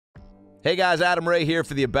Hey guys, Adam Ray here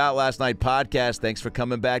for the About Last Night podcast. Thanks for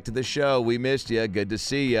coming back to the show. We missed you. Good to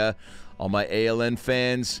see you. All my ALN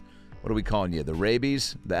fans, what are we calling you? The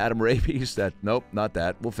Rabies? The Adam Rabies? Nope, not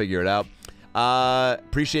that. We'll figure it out.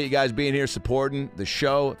 Appreciate you guys being here supporting the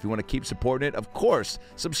show. If you want to keep supporting it, of course,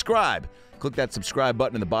 subscribe. Click that subscribe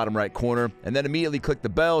button in the bottom right corner, and then immediately click the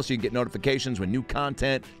bell so you can get notifications when new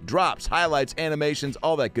content drops, highlights, animations,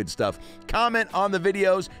 all that good stuff. Comment on the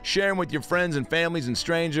videos, share them with your friends and families and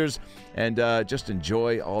strangers, and just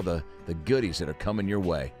enjoy all the goodies that are coming your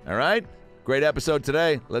way. All right? Great episode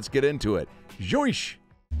today. Let's get into it. Joish!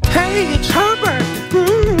 Hey, it's Herbert.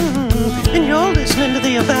 And you're listening to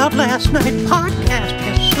the About Last Night podcast,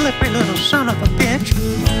 you slippery little son of a bitch.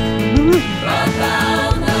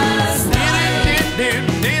 About last night.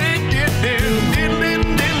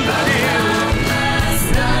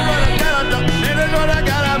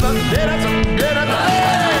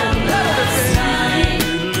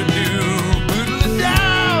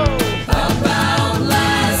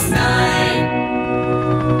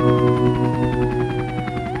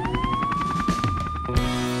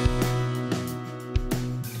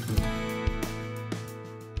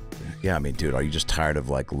 Yeah, I mean, dude, are you just tired of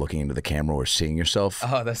like looking into the camera or seeing yourself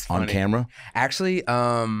that's funny. on camera? Actually,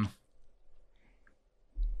 no,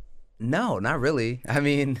 not really. I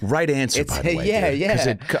mean, right answer, by the way.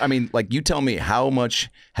 Yeah. Dude. I mean, like, you tell me, how much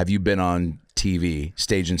have you been on TV,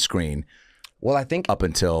 stage and screen? Well, I think up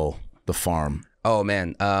until The Farm. Oh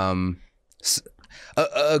man, a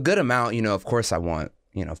good amount. You know, of course I want.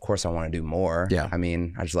 You know, of course I want to do more. Yeah. I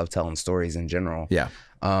mean, I just love telling stories in general. Yeah.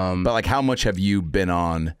 But like, how much have you been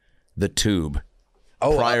on the tube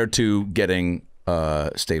prior to getting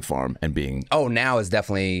State Farm and being? Oh, now is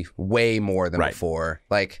definitely way more than before.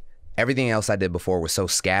 Like, everything else I did before was so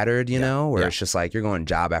scattered, you know, where it's just like you're going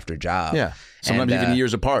job after job. Yeah. Sometimes even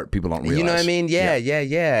years apart, people don't realize. You know what I mean? Yeah.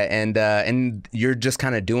 And you're just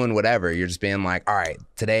kind of doing whatever. You're just being like, all right,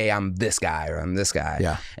 today I'm this guy or I'm this guy.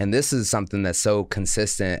 Yeah. And this is something that's so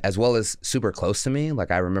consistent as well as super close to me.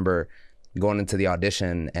 Like, I remember going into the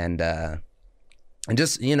audition and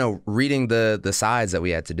just, you know, reading the sides that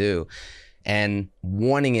we had to do and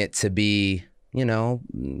wanting it to be, you know,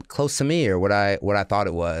 close to me or what I thought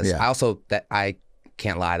it was. Yeah. I also, that I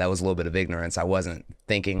can't lie, that was a little bit of ignorance. I wasn't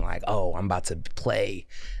thinking like, oh, I'm about to play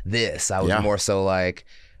this. I was more so like,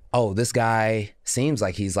 oh, this guy seems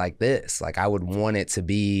like he's like this. Like, I would want it to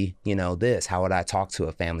be, you know, this. How would I talk to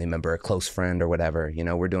a family member, a close friend or whatever? You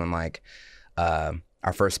know, we're doing like,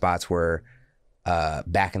 our first spots were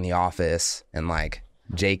back in the office and like,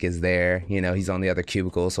 Jake is there, you know, he's on the other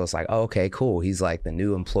cubicle. So it's like, oh, okay, cool. He's like the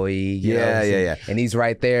new employee. You know? Yeah. And he's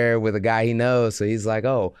right there with a guy he knows. So he's like,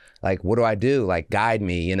 oh, like, what do I do? Like, guide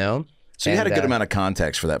me, you know? So you had a good amount of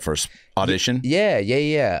context for that first audition? Yeah.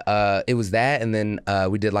 It was that. And then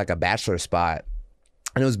we did like a bachelor spot.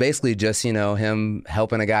 And it was basically just, you know, him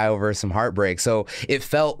helping a guy over some heartbreak. So it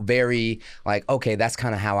felt very like, okay, that's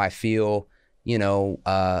kind of how I feel, you know,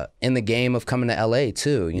 in the game of coming to LA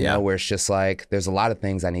too, you know, where it's just like, there's a lot of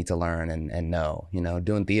things I need to learn and know, you know,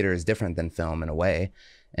 doing theater is different than film in a way.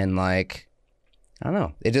 And like, I don't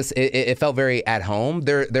know, it felt very at home.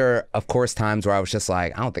 There are of course times where I was just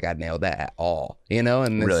like, I don't think I nailed that at all, you know?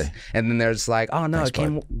 And really? And then there's like, oh no, it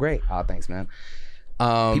came great. Oh, thanks, man.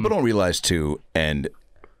 People don't realize too, and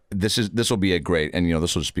this will be a great, and you know,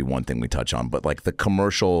 this will just be one thing we touch on, but like the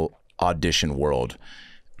commercial audition world,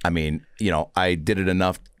 I mean, you know, I did it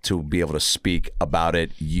enough to be able to speak about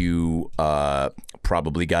it. You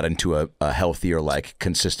probably got into a healthier, like,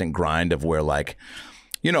 consistent grind of where, like,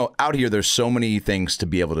 you know, out here, there's so many things to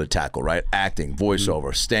be able to tackle, right? Acting,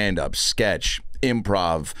 voiceover, stand-up, sketch,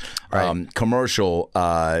 improv, commercial,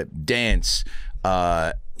 dance.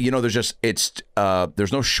 You know, there's just,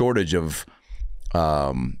 there's no shortage of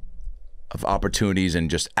opportunities and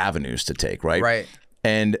just avenues to take, right? Right.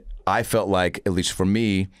 And I felt like, at least for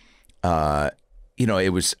me, you know, it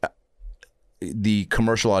was the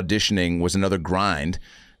commercial auditioning was another grind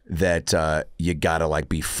that you gotta like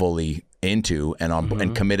be fully into and on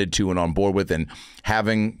and committed to and on board with, and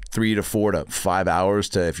having 3 to 4 to 5 hours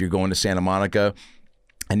to, if you're going to Santa Monica,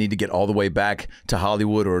 I need to get all the way back to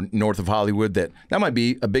Hollywood or north of Hollywood, that might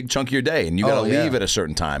be a big chunk of your day, and you got to leave at a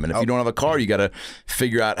certain time. And if you don't have a car, you got to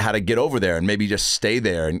figure out how to get over there and maybe just stay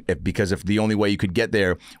there. And because if the only way you could get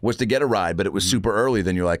there was to get a ride, but it was super early,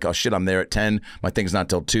 then you're like, oh shit, I'm there at 10. My thing's not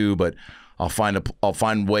till 2, but I'll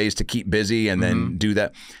find ways to keep busy and then do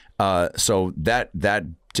that. So that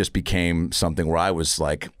just became something where I was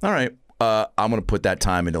like, all right, I'm going to put that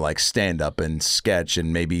time into like stand up and sketch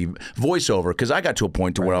and maybe voiceover. Cause I got to a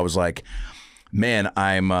point to where I was like, man,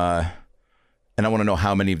 and And I want to know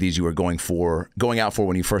how many of these you were going out for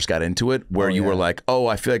when you first got into it, where you were like, oh,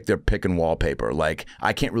 I feel like they're picking wallpaper. Like,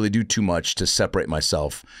 I can't really do too much to separate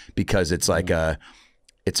myself because it's like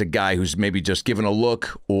it's a guy who's maybe just given a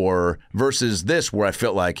look, or versus this where I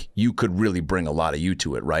felt like you could really bring a lot of you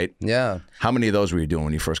to it, right? Yeah. How many of those were you doing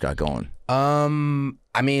when you first got going? I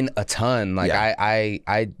mean, a ton. Like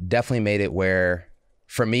I definitely made it where,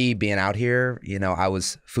 for me being out here, you know, I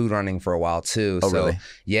was food running for a while too. Oh, so really?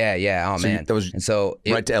 Yeah. Oh So man. and so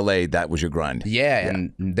right to LA, that was your grind. Yeah,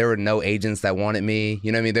 and there were no agents that wanted me.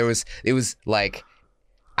 You know what I mean? It was like,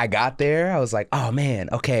 I got there, I was like, oh man,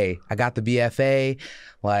 okay, I got the BFA.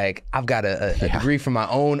 Like, I've got a degree from my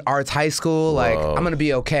own arts high school. Like, I'm gonna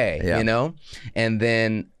be okay, you know? And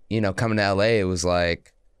then, you know, coming to LA, it was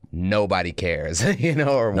like, nobody cares, you know,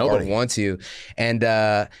 or wants you. And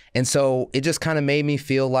so it just kind of made me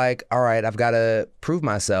feel like, all right, I've got to prove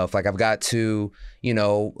myself. Like, I've got to, you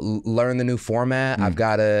know, learn the new format. I've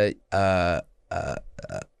got to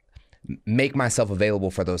make myself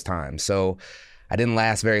available for those times. So I didn't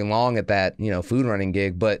last very long at that, you know, food running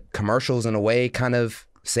gig, but commercials in a way kind of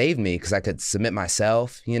saved me because I could submit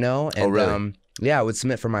myself, you know? And really? Yeah, I would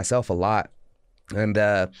submit for myself a lot. And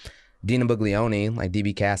Dina Buglioni, like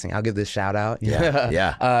DB Casting, I'll give this shout out.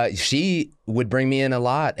 Yeah. She would bring me in a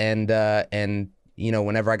lot, and you know,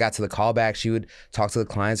 whenever I got to the callback, she would talk to the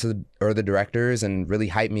clients or the directors and really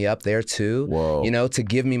hype me up there too. Whoa. You know, to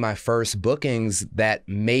give me my first bookings that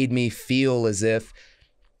made me feel as if,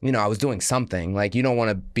 you know, I was doing something. Like, you don't want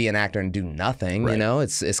to be an actor and do nothing. Right. You know,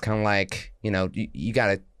 it's kind of like, you know, you got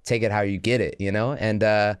to take it how you get it. You know,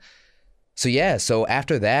 and so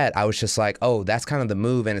after that, I was just like, oh, that's kind of the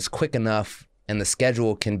move, and it's quick enough, and the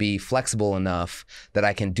schedule can be flexible enough that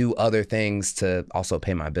I can do other things to also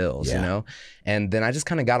pay my bills, you know? And then I just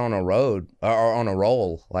kind of got on a road, or on a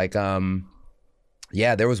roll. Like,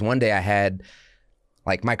 there was one day I had,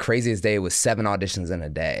 like, my craziest day was 7 auditions in a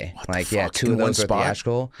day. Like, 2 of those were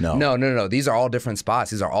theatrical. No. These are all different spots.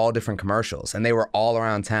 These are all different commercials, and they were all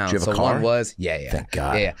around town. Did you have a car? One was, Thank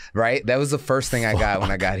God. Yeah, right? That was the first thing I got when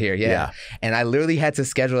I got here, yeah. And I literally had to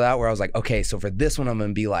schedule it out where I was like, okay, so for this one, I'm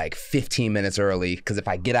gonna be like 15 minutes early, because if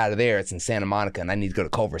I get out of there, it's in Santa Monica, and I need to go to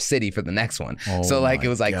Culver City for the next one. So, like, it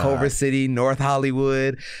was like Culver City, North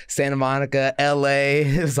Hollywood, Santa Monica, LA.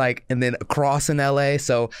 It was like, and then across in LA.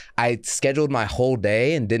 So I scheduled my whole day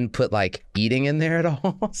and didn't put like eating in there at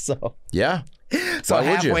all. So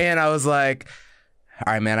halfway in, I was like,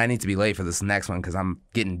 all right, man, I need to be late for this next one because I'm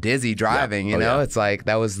getting dizzy driving, you know? It's like,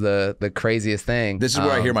 that was the craziest thing. This is where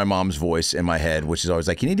I hear my mom's voice in my head, which is always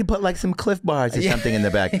like, you need to put like some Cliff Bars or something in the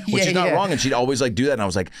back, which is not wrong. And she'd always like do that. And I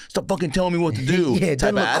was like, stop fucking telling me what to do.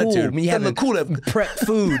 Type of attitude. You have to prep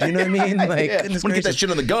food, you know what I mean? Like, I want to get that shit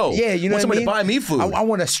on the go. Yeah, you know what I mean? Somebody to buy me food. I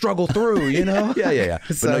want to struggle through, you know?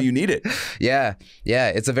 But no, you need it. Yeah,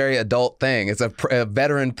 it's a very adult thing. It's a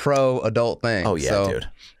veteran pro adult thing. Oh, yeah,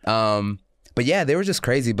 dude. But yeah, they were just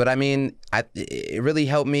crazy. But I mean, it really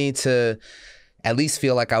helped me to at least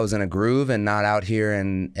feel like I was in a groove and not out here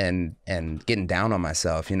and getting down on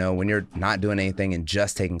myself. You know, when you're not doing anything and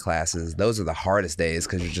just taking classes, those are the hardest days,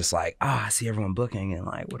 because you're just like, I see everyone booking and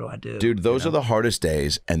like, what do I do? Dude, those are the hardest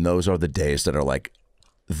days, and those are the days that are like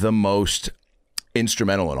the most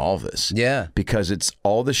instrumental in all of this. Yeah. Because it's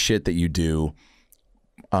all the shit that you do,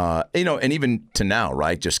 you know, and even to now,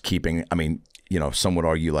 right? Just keeping, I mean, you know, some would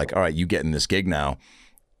argue like, all right, you getting this gig now,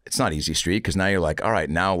 it's not easy street, because now you're like, all right,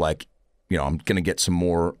 now like, you know, I'm going to get some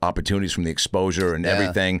more opportunities from the exposure and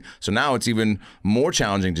everything. So now it's even more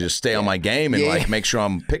challenging to just stay on my game and like make sure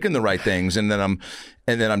I'm picking the right things, and then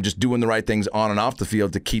I'm just doing the right things on and off the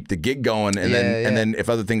field to keep the gig going. And then if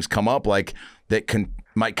other things come up like that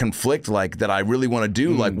might conflict, like that I really want to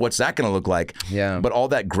do, like what's that going to look like? Yeah. But all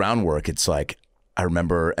that groundwork, it's like, I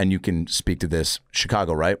remember, and you can speak to this,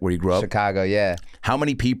 Chicago, right? Where you grew up? Chicago, yeah. How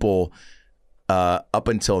many people up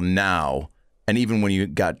until now, and even when you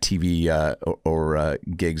got TV or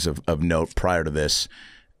gigs of note prior to this,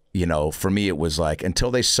 you know, for me, it was like,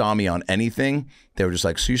 until they saw me on anything, they were just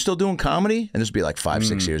like, so you're still doing comedy? And this would be like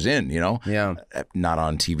 5-6 years in, you know? Yeah. Not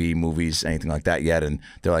on TV, movies, anything like that yet. And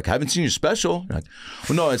they're like, I haven't seen your special. You're like,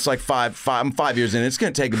 well, no, it's like I'm 5 years in. It's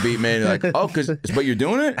going to take a beat, man. You're like, oh, but you're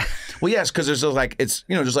doing it? Well, yes, because there's like, it's,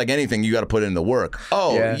 you know, just like anything, you got to put in the work.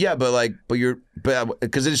 Oh, yeah, but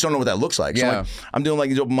because they just don't know what that looks like. So like, I'm doing like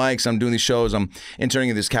these open mics, I'm doing these shows, I'm interning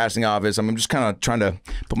in this casting office. I'm just kind of trying to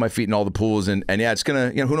put my feet in all the pools, and yeah, it's going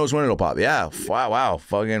to, you know, who knows when it'll pop. Yeah, wow,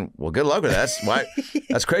 fucking, well, good luck with that. That's why.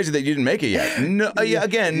 That's crazy that you didn't make it yet. No,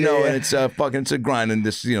 and it's it's a grind, and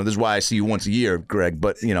this, you know, this is why I see you once a year, Greg.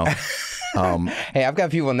 But you know, Hey, I've got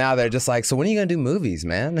people now that are just like, so when are you gonna do movies,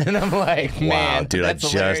 man? And I'm like, man, wow, dude,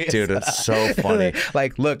 dude, it's so funny.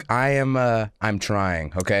 Like, look, I'm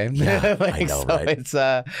trying, okay? Yeah, like, I know, so right? It's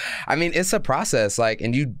I mean, it's a process, like,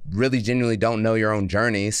 and you really genuinely don't know your own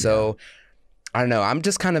journey. So I don't know. I'm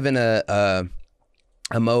just kind of in a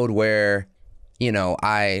mode where, you know,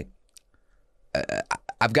 I've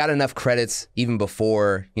got enough credits even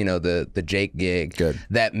before, you know, the Jake gig. Good.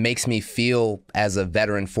 That makes me feel as a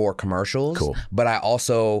veteran for commercials. Cool. But I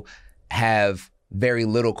also have very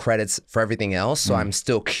little credits for everything else. So I'm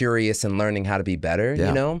still curious and learning how to be better,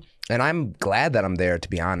 you know? And I'm glad that I'm there, to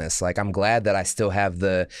be honest. Like, I'm glad that I still have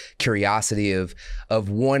the curiosity of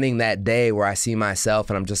wanting that day where I see myself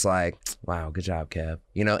and I'm just like, wow, good job, Kev.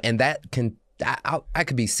 You know, and that can, I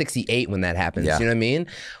could be 68 when that happens, you know what I mean?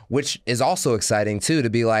 Which is also exciting too, to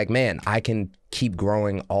be like, man, I can keep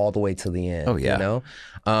growing all the way to the end. Oh yeah. You know?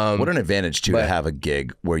 What an advantage too to have a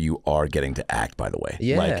gig where you are getting to act, by the way.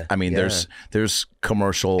 Yeah. Like, I mean, there's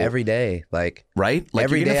commercial every day, like, right? Like,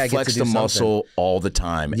 every you're day gonna I get flex to do the muscle all the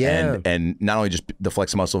time. Yeah. And not only just the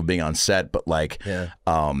flex muscle of being on set, but like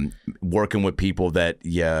working with people that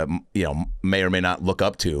you know, may or may not look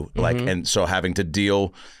up to. Like, and so having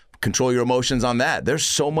to control your emotions on that. There's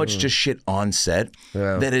so much just shit on set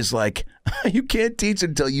that is like, you can't teach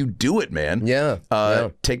until you do it, man.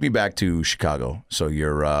 Take me back to Chicago. So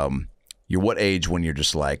you're what age when you're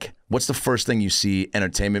just like, what's the first thing you see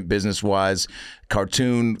entertainment business wise,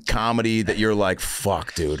 cartoon, comedy, that you're like,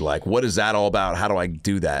 fuck, dude, like, what is that all about? How do I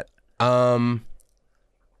do that?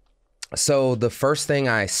 So the first thing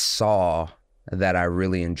I saw that I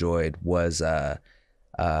really enjoyed was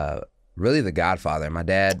really The Godfather. My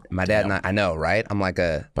dad and I know, right? I'm like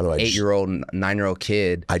a 8-year-old, 9-year-old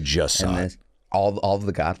kid. I just saw it. All of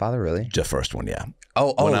The Godfather, really? The first one, yeah.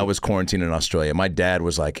 When I was quarantined in Australia, my dad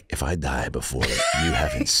was like, if I die before you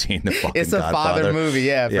haven't seen the fucking It's a Godfather. father movie,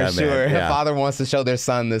 for sure. Man, A father wants to show their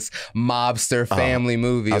son this mobster family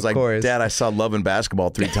movie, I was of course. course. Dad, I saw Love and Basketball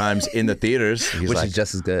 3 times in the theaters. He's Which like, is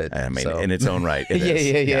just as good. I mean, so. in its own right, it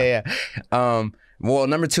is. Yeah. Well,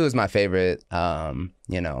 number 2 is my favorite.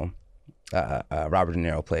 You know, Robert De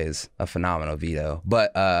Niro plays a phenomenal Vito.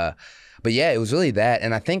 But yeah, it was really that.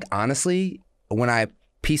 And I think, honestly, when I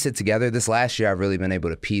piece it together, this last year I've really been able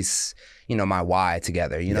to piece, you know, my why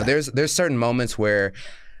together. You know, there's certain moments where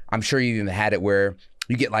I'm sure you even had it where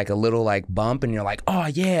you get like a little like bump and you're like, oh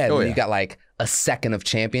yeah, and then you got like a second of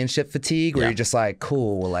championship fatigue where you're just like,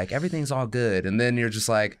 cool, well, like everything's all good, and then you're just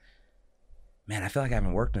like, man, I feel like I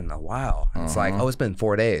haven't worked in a while. And it's like, oh, it's been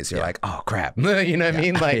 4 days. You're like, oh crap, you know what I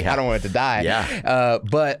mean? Like, I don't want it to die.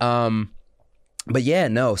 But yeah,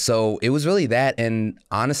 no. So it was really that, and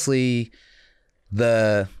honestly,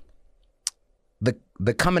 the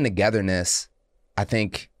coming togetherness, I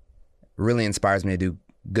think, really inspires me to do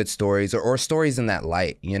good stories or stories in that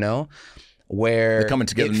light, you know, where the coming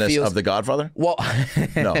togetherness of The Godfather. Well,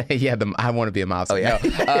 no, I want to be a mobster. Oh yeah,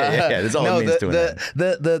 that's all it means to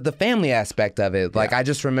it. The family aspect of it. Like, I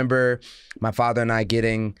just remember my father and I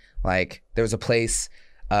getting, like, there was a place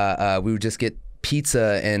we would just get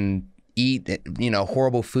pizza and eat, you know,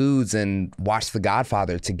 horrible foods and watch The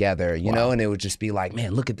Godfather together, you know, and it would just be like,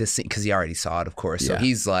 man, look at this scene, because he already saw it, of course. So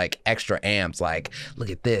he's like extra amped, like, look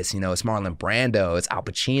at this, you know, it's Marlon Brando, it's Al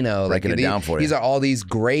Pacino, breaking it down for you. These are all these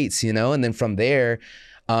greats, you know, and then from there,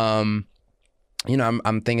 you know,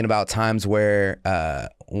 I'm thinking about times where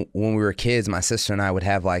when we were kids, my sister and I would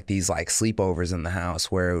have like these like sleepovers in the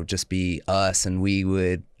house where it would just be us, and we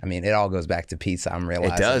would, I mean, it all goes back to pizza, I'm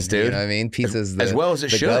realizing. It does, dude. You know what I mean? Pizza's as well as it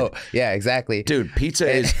should. Goat. Yeah, exactly. Dude, pizza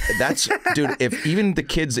is, that's, dude, if even the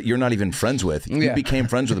kids that you're not even friends with, you became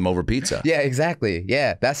friends with them over pizza. Yeah, exactly.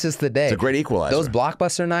 Yeah, that's just the day. It's a great equalizer. Those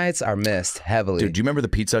Blockbuster nights are missed heavily. Dude, do you remember the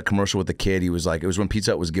pizza commercial with the kid? He was like, it was when Pizza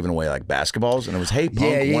Hut was giving away like basketballs, and it was, hey,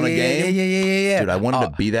 punk, want a game? Yeah. Dude, I wanted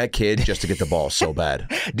to be that kid just to get the ball so bad.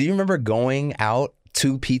 Do you remember going out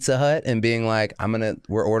to Pizza Hut and being like,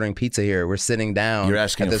 we're ordering pizza here. We're sitting down. You're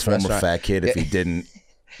asking at this a former restaurant. fat kid if he didn't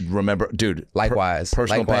remember. Dude, likewise.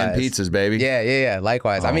 Personal pan pizzas, baby. Yeah.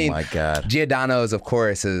 Likewise. Oh, I mean, my God. Giordano's, of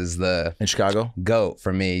course, is the in Chicago GOAT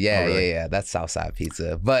for me. Yeah, really? yeah. That's Southside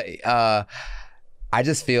pizza. But I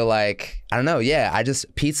just feel like, I don't know. Yeah,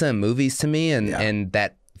 pizza and movies to me, and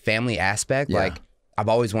that family aspect. Like, I've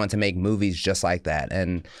always wanted to make movies just like that.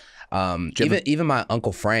 And even my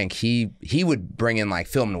Uncle Frank, he would bring in like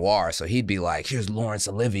film noir, so he'd be like, here's Laurence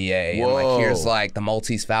Olivier, and like here's like the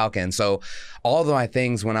Maltese Falcon. So all of my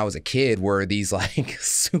things when I was a kid were these like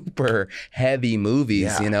super heavy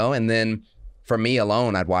movies, you know. And then for me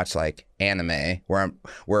alone, I'd watch like anime, where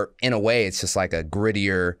in a way it's just like a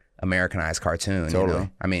grittier Americanized cartoon. Totally. You know?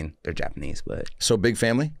 I mean, they're Japanese, but so big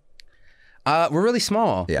family. We're really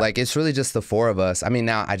small. Yeah. Like it's really just the 4 of us. I mean,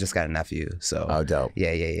 now I just got a nephew, so. Oh, dope.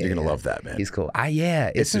 Yeah. You're gonna love that, man. He's cool.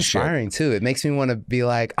 Yeah, it's the shit. inspiring too. It makes me want to be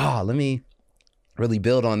like, oh, let me really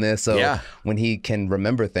build on this. So when he can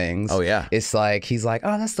remember things, it's like he's like,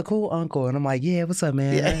 oh, that's the cool uncle, and I'm like, yeah, what's up,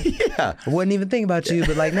 man? Yeah. I wasn't even thinking about you,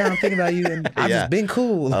 but like now I'm thinking about you, and I've just been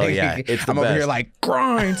cool. Like, It's the I'm over best. here like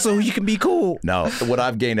grind so you can be cool. No, what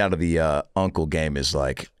I've gained out of the uncle game is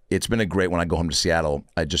like, it's been a great, when I go home to Seattle,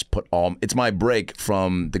 I just put it's my break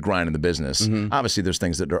from the grind in the business. Obviously, there's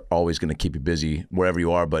things that are always going to keep you busy wherever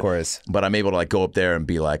you are, but I'm able to like go up there and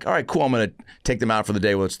be like, all right, cool, I'm going to take them out for the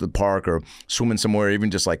day, whether it's the park or swimming somewhere,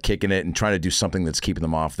 even just like kicking it and trying to do something that's keeping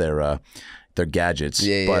them off their gadgets.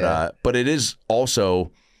 But it is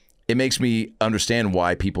also, it makes me understand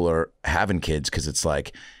why people are having kids, because it's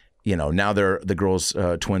like, you know, now the girls,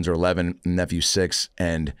 twins are 11, nephew 6,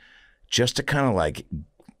 and just to kind of like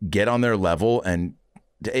get on their level, and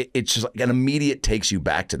it's just like an immediate takes you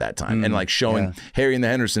back to that time. And like showing Harry and the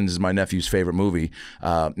Hendersons is my nephew's favorite movie,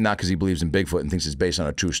 not because he believes in Bigfoot and thinks it's based on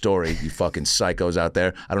a true story. You fucking psychos out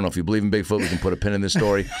there. I don't know if you believe in Bigfoot. We can put a pin in this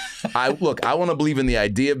story. I want to believe in the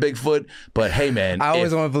idea of Bigfoot, but hey, man. I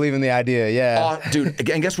always want to believe in the idea, dude,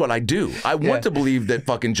 and guess what? I do. I want to believe that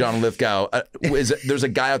fucking John Lithgow, there's a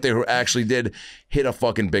guy out there who actually did hit a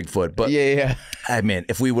fucking Bigfoot. But I mean,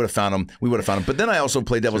 if we would have found him, we would have found him. But then I also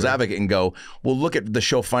play devil's advocate and go, well, look at the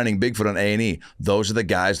show Finding Bigfoot on A&E. Those are the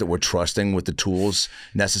guys that we're trusting with the tools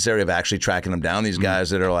necessary of actually tracking them down. These guys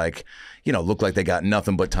that are like, you know, look like they got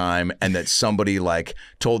nothing but time, and that somebody like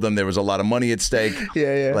told them there was a lot of money at stake.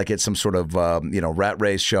 Like it's some sort of, you know, rat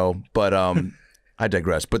race show. But I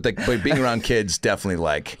digress. But being around kids definitely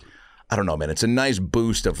like, I don't know, man. It's a nice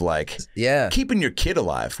boost of like keeping your kid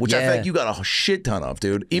alive, which I feel like you got a shit ton of,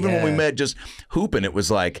 dude. Even when we met just hooping, it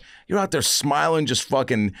was like you're out there smiling, just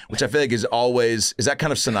fucking, which I feel like is that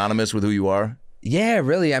kind of synonymous with who you are? Yeah,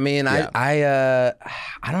 really. I mean, I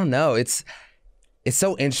don't know. It's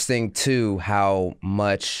so interesting too how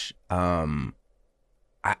much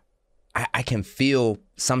I can feel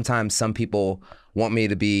sometimes some people want me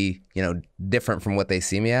to be, you know, different from what they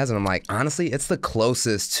see me as. And I'm like, honestly, it's the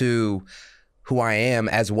closest to who I am,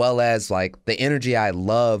 as well as like the energy I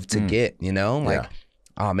love to get, you know? Like,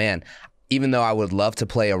 oh man, even though I would love to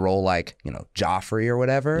play a role like, you know, Joffrey or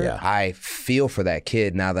whatever, I feel for that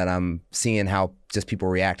kid now that I'm seeing how just people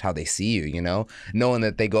react, how they see you, you know? Knowing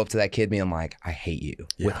that they go up to that kid being like, I hate you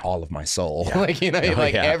with all of my soul. Like, you know,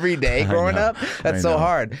 every day growing up, that's so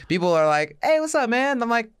hard. People are like, hey, what's up, man? I'm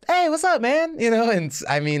like, hey, what's up, man? You know, and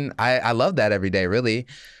I mean, I love that every day, really.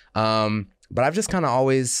 But I've just kind of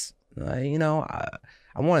always, you know,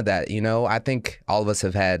 I wanted that, you know? I think all of us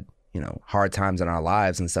have had, you know, hard times in our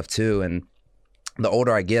lives and stuff too. And the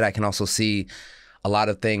older I get, I can also see a lot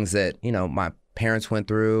of things that, you know, my parents went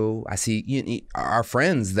through. I see our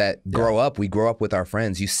friends that grow up. We grow up with our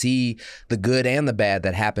friends. You see the good and the bad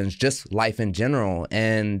that happens, just life in general.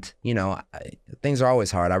 And, you know, things are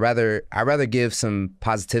always hard. I rather give some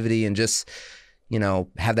positivity and just, you know,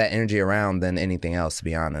 have that energy around than anything else, to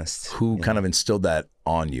be honest. Who kind of instilled that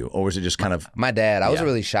on you? Or was it just kind of... My dad. I was a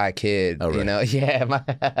really shy kid, you know?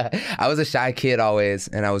 I was a shy kid always,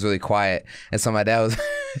 and I was really quiet. And so my dad was,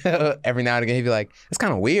 every now and again, he'd be like, it's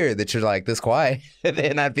kind of weird that you're like this quiet.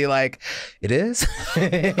 And I'd be like, it is?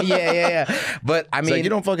 yeah. But I mean... It's like, you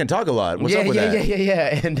don't fucking talk a lot. What's up with that?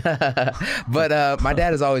 Yeah. And, but my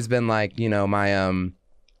dad has always been like, you know, my,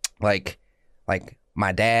 like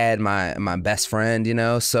my dad, my best friend, you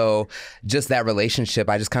know? So just that relationship,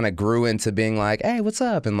 I just kind of grew into being like, hey, what's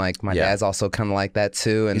up? And like, my dad's also kind of like that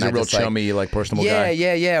too. And he's a real chummy, like personable guy.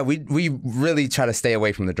 Yeah. We really try to stay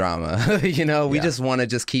away from the drama. You know, we just want to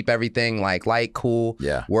just keep everything like light, cool,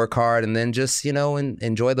 work hard, and then just, you know, and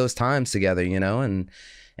enjoy those times together, you know, and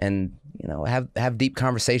you know, have deep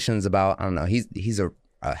conversations about, I don't know, he's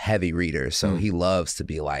a heavy reader, so he loves to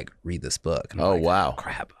be like, read this book. And I'm like, wow.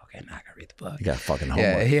 Crap. Okay, now I gotta read the book. You got fucking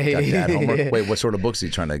homework. Got dad homework. Wait, what sort of books is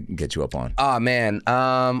he trying to get you up on? Oh man,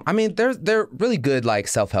 I mean, they're really good like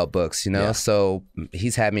self-help books, you know. Yeah. So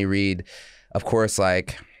he's had me read, of course,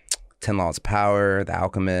 like 10 Laws of Power, The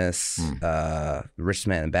Alchemist, Richest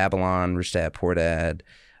Man in Babylon, Rich Dad Poor Dad,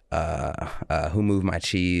 Who Moved My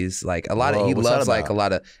Cheese. Like a lot of he loves like a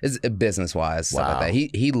lot of it's business wise stuff like that.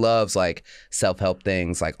 He loves like self-help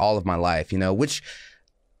things like all of my life, you know. Which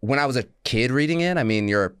when I was a kid reading it, I mean,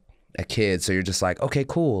 you're a kid, so you're just like, okay,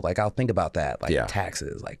 cool, like I'll think about that, like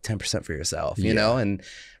taxes, like 10% for yourself, you know. And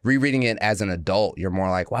rereading it as an adult, you're more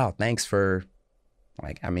like, wow, thanks for,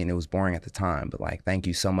 like, I mean, it was boring at the time, but like, thank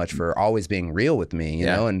you so much for always being real with me, you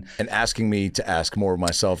know, and asking me to ask more of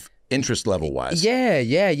myself, interest level wise. Yeah.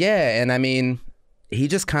 And I mean, he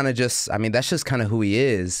just kind of I mean, that's just kind of who he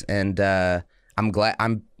is. And I'm glad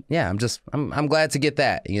I'm glad to get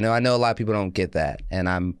that. You know, I know a lot of people don't get that, and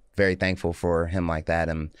I'm very thankful for him like that.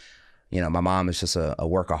 And you know, my mom is just a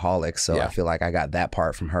workaholic, so I feel like I got that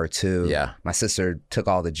part from her too. Yeah. My sister took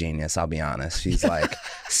all the genius, I'll be honest. She's like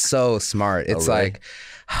so smart. It's like,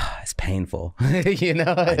 it's painful. You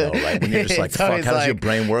know? I know, right? When you're just like, fuck, how does your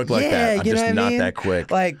brain work like that? I'm just not that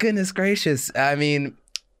quick. Like, goodness gracious. I mean,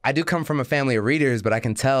 I do come from a family of readers, but I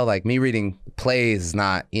can tell like me reading plays is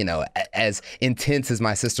not, you know, as intense as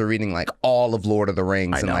my sister reading like all of Lord of the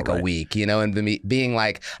Rings in like a week, you know, and being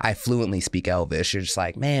like, I fluently speak Elvish. You're just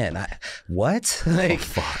like, man, what? Like,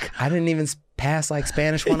 fuck. I didn't even pass like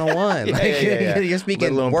Spanish 101. You're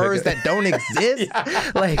speaking words that don't exist.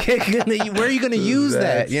 Like, where are you going to use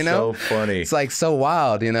that, you know? So funny. It's like so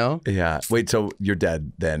wild, you know? Yeah. Wait, so your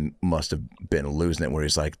dad then must have been losing it where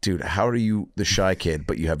he's like, dude, how are you the shy kid,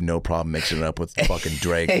 but you have no problem mixing it up with fucking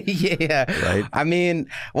Drake? Yeah. Right? I mean,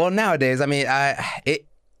 well, nowadays, I mean,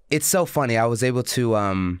 it's so funny. I was able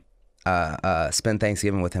to spend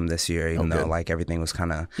Thanksgiving with him this year, even though like everything was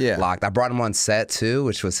kind of locked. I brought him on set too,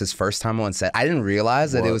 which was his first time on set. I didn't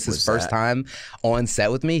realize that it was his first time on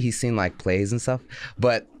set with me. He's seen like plays and stuff,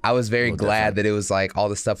 but I was very glad that it was like all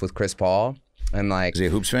the stuff with Chris Paul. And like, is he a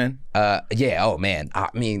Hoops fan? Yeah. Oh man. I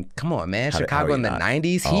mean, come on, man. Chicago in the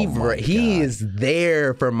 '90s. He is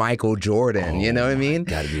there for Michael Jordan. You know what I mean?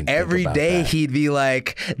 Every day he'd be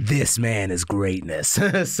like, "This man is greatness."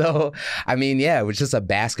 So, I mean, yeah, it was just a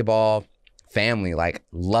basketball family. Like,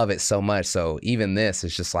 love it so much. So even this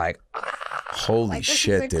is just like, holy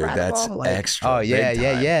shit, dude, that's like, extra. Oh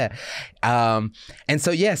yeah. And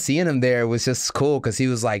so yeah, seeing him there was just cool because he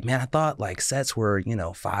was like, man, I thought like sets were, you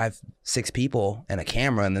know, 5-6 people and a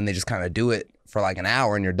camera, and then they just kind of do it for like an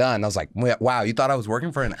hour and you're done. I was like, wow, you thought I was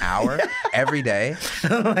working for an hour every day?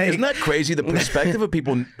 Like, isn't that crazy? The perspective of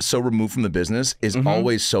people so removed from the business is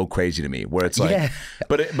always so crazy to me, where it's like,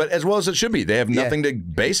 but as well as it should be, they have nothing to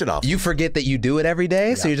base it off. You forget that you do it every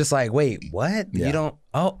day, so you're just like, wait, what? You don't,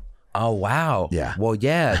 oh wow. Yeah. Well,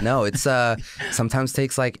 yeah, no, it's sometimes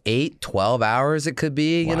takes like 8-12 hours it could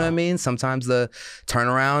be, you know what I mean? Sometimes the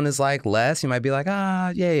turnaround is like less. You might be like,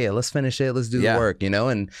 let's finish it, let's do the work, you know?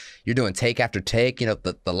 And you're doing take after take, you know,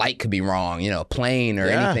 the light could be wrong, you know, plane or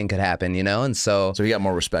anything could happen, you know? And so he got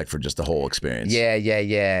more respect for just the whole experience. Yeah,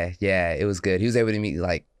 it was good. He was able to meet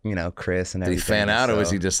like, you know, Chris and everything. Did he fan out, or was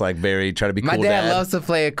he just like try to be cool? My dad loves to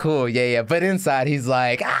play it cool, but inside he's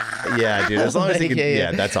like, yeah, dude, as long as he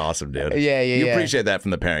can, that's awesome, dude. You appreciate that from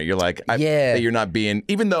the parent. You're like, that you're not being,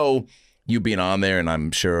 even though you being on there, and I'm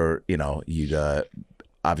sure, you know, you'd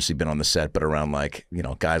obviously been on the set, but around like, you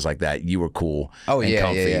know, guys like that, you were cool and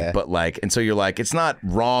comfy. But like, and so you're like, it's not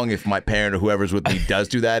wrong if my parent or whoever's with me does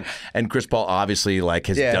do that. And Chris Paul obviously like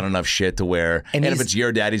has done enough shit to where, and if it's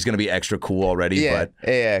your dad, he's going to be extra cool already.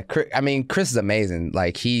 I mean, Chris is amazing.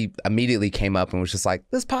 Like, he immediately came up and was just like,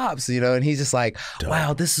 this pops, you know, and he's just like,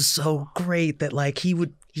 wow, this is so great that like he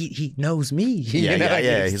knows me. You know?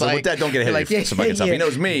 He's like, well, Dad, don't get ahead of some fucking stuff. He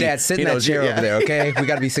knows me. Dad, sit in that chair over there, okay? We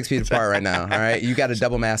got to be 6 feet apart right now, all right? You got to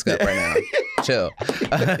double mask up right now. Chill.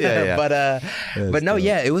 But no,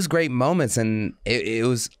 it was great moments, and it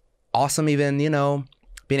was awesome even, you know,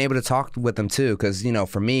 being able to talk with them too, because, you know,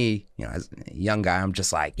 for me, you know, as a young guy, I'm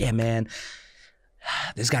just like, yeah, man,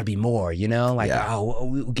 there's got to be more, you know, like,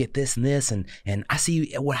 we'll get this and this, and I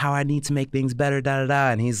see how I need to make things better,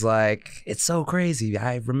 and he's like, it's so crazy.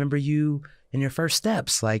 I remember you in your first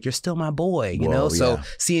steps, like, you're still my boy, you know? So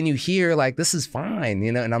seeing you here, like, this is fine,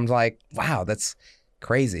 you know? And I'm like, wow, that's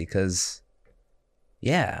crazy, because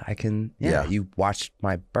I can, you watched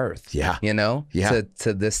my birth, you know,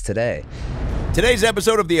 to this today. Today's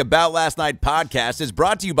episode of the About Last Night podcast is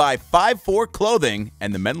brought to you by 5-4 Clothing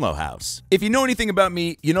and the Menlo House. If you know anything about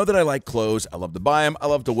me, you know that I like clothes. I love to buy them. I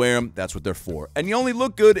love to wear them. That's what they're for. And you only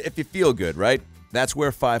look good if you feel good, right? That's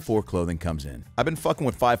where 5-4 Clothing comes in. I've been fucking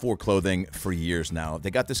with 5-4 Clothing for years now.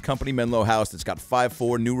 They got this company, Menlo House, that's got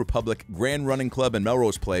 5-4 New Republic, Grand Running Club, and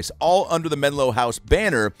Melrose Place, all under the Menlo House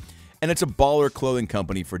banner, and it's a baller clothing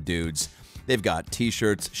company for dudes. They've got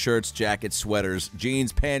t-shirts, shirts, jackets, sweaters,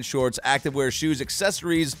 jeans, pants, shorts, activewear, shoes,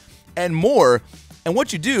 accessories, and more. And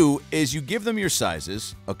what you do is you give them your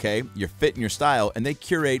sizes, okay, your fit and your style, and they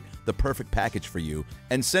curate the perfect package for you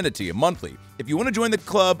and send it to you monthly. If you want to join the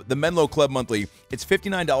club, the Menlo Club monthly, it's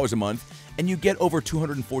 $59 a month, and you get over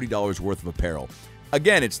 $240 worth of apparel.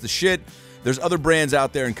 Again, it's the shit. There's other brands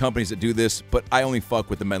out there and companies that do this, but I only fuck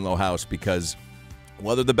with the Menlo House because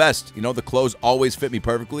Well, they're the best. You know, the clothes always fit me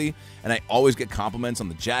perfectly, and I always get compliments on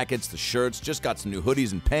the jackets, the shirts, just got some new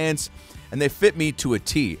hoodies and pants, and they fit me to a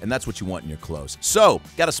T, and that's what you want in your clothes. So,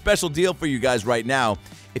 got a special deal for you guys right now.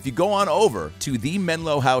 If you go on over to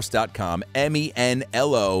themenlohouse.com,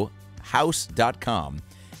 MENLO house.com,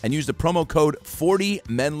 and use the promo code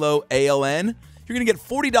 40MENLOALN, you're going to get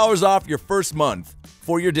 $40 off your first month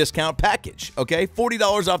for your discount package, okay?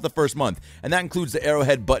 $40 off the first month, and that includes the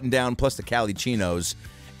Arrowhead button-down plus the Cali chinos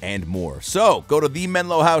and more. So go to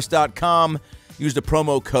themenlohouse.com, use the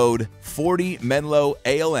promo code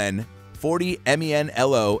 40MENLOALN,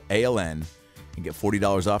 40MENLOALN, and get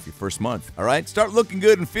 $40 off your first month, all right? Start looking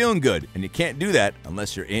good and feeling good, and you can't do that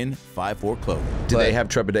unless you're in 5'4" clothing. Do they have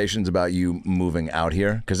trepidations about you moving out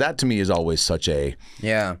here? Because that to me is always such a...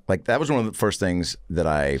 Yeah. Like, that was one of the first things that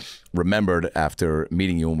I remembered after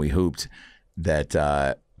meeting you when we hooped that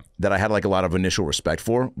that I had like a lot of initial respect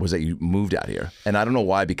for, was that you moved out here. And I don't know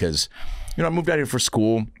why, because, you know, I moved out here for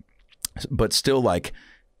school, but still like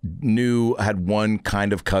knew, I had one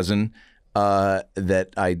kind of cousin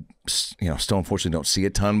that I, you know, still unfortunately don't see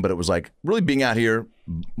a ton, but it was like really being out here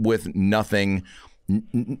with nothing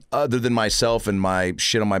other than myself and my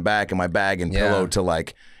shit on my back and my bag and pillow, to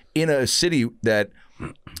like in a city that,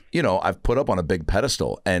 you know, I've put up on a big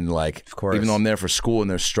pedestal, and like, even though I'm there for school and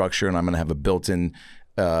there's structure and I'm going to have a built-in,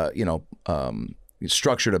 you know,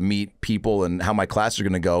 structure to meet people and how my classes are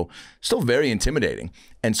going to go, still very intimidating.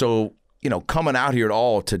 And so, you know, coming out here at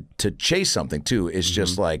all to chase something too is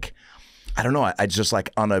just like, I don't know. I just like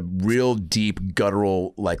on a real deep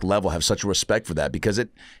guttural like level have such a respect for that, because it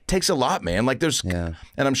takes a lot, man. Like there's, and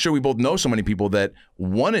I'm sure we both know so many people that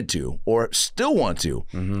wanted to or still want to.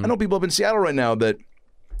 I know people up in Seattle right now that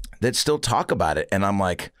still talk about it, and I'm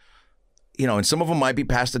like, you know, and some of them might be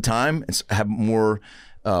past the time and have more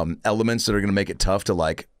elements that are going to make it tough to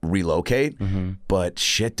like relocate. But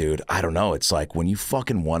shit, dude, I don't know. It's like when you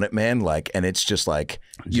fucking want it, man, like, and it's just like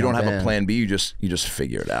you don't have a plan B. You just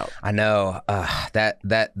figure it out. I know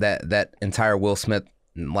that entire Will Smith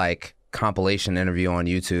like compilation interview on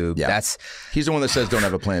YouTube. Yeah. That's he's the one that says don't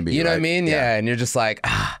have a plan B. You know right? what I mean? Yeah. And you're just like,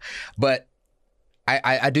 but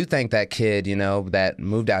I do think that kid, you know, that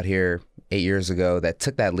moved out here 8 years ago, that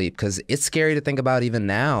took that leap, because it's scary to think about even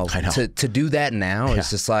now. I know. To do that now, it's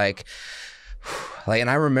just like, and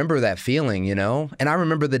I remember that feeling, you know, and I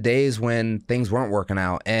remember the days when things weren't working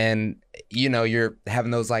out, and you know, you're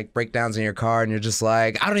having those like breakdowns in your car, and you're just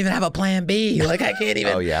like, I don't even have a plan B. Like I can't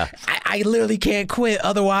even. Oh yeah. I literally can't quit.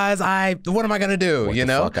 Otherwise, what am I gonna do? What you the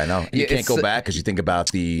know? Fuck, I know. You can't go back because you think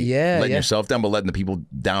about the letting yourself down, but letting the people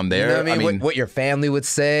down there. You know what I mean? What your family would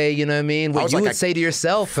say. You know what I mean? What you would say to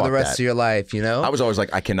yourself for the rest of your life. You know? I was always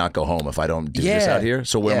like, I cannot go home if I don't do this out here.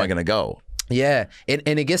 So where am I gonna go? Yeah, and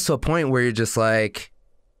it gets to a point where you're just like,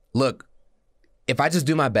 look, if I just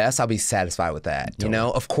do my best, I'll be satisfied with that. You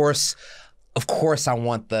know, of course, I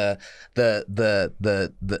want I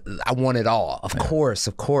want it all. Of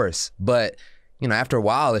course. But you know, after a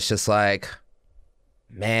while, it's just like,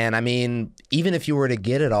 man, I mean, even if you were to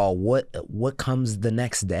get it all, what comes the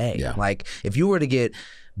next day? Yeah. Like, if you were to get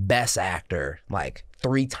Best Actor like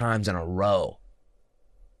 3 times in a row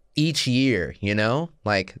each year, you know,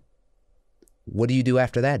 like, what do you do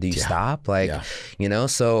after that? Do you stop? Like, you know,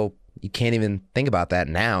 so you can't even think about that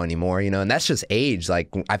now anymore, you know, and that's just age. Like,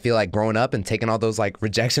 I feel like growing up and taking all those like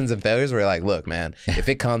rejections and failures, where you're like, look, man, if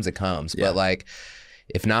it comes, it comes. But like,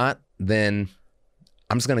 if not, then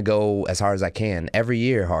I'm just going to go as hard as I can every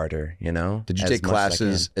year, harder, you know? Did you take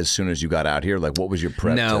classes as soon as you got out here? Like, what was your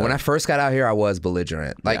prep? No, when I first got out here, I was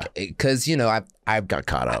belligerent. Like, because, you know, I got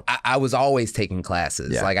caught up. I was always taking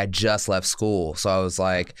classes. Like, I just left school. So I was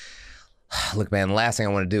like, look, man, the last thing I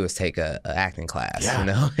want to do is take a acting class, you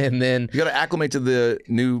know? And then you got to acclimate to the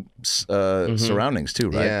new surroundings too,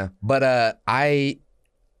 right? Yeah. But I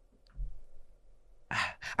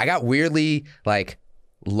got weirdly like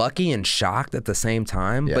lucky and shocked at the same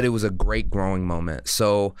time, but it was a great growing moment.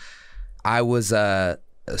 So I was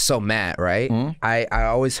so Matt, right? I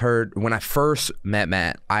always heard, when I first met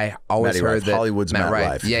Matt, I always heard that Hollywood's Matt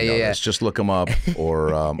Rife. Yeah. Let's just look him up,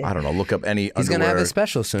 or I don't know, look up any. He's gonna have a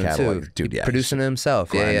special soon catalog. Too, dude. Yeah, producing it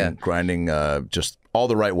himself. Grinding just all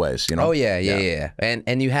the right ways, you know. Oh yeah.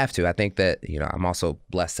 And you have to. I think that, you know, I'm also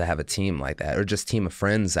blessed to have a team like that, or just team of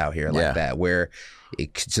friends out here like that, where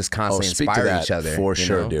it just constantly inspire each other. For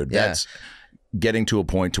sure, dude. That's getting to a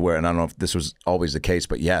point to where, and I don't know if this was always the case,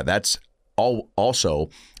 but yeah, that's also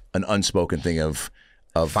an unspoken thing of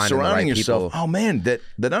finding surrounding the right yourself. people. Oh man, that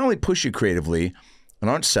not only push you creatively and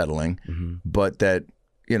aren't settling, but that,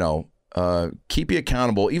 you know, keep you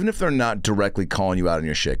accountable, even if they're not directly calling you out on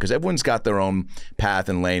your shit, because everyone's got their own path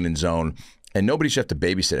and lane and zone. and nobody should have to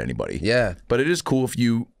babysit anybody. Yeah. But it is cool if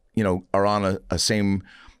you know, are on a same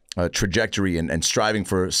trajectory and striving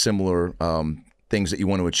for similar things that you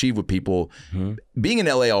want to achieve with people. Being in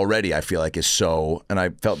LA already, I feel like is so, and I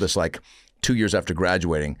felt this like 2 years after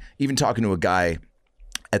graduating, even talking to a guy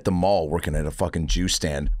at the mall working at a fucking juice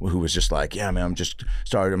stand who was just like, yeah, man, just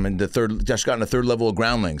got in a third level of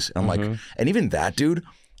Groundlings. And I'm like, and even that dude,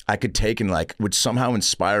 I could take and like would somehow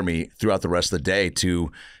inspire me throughout the rest of the day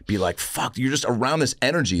to be like, fuck, you're just around this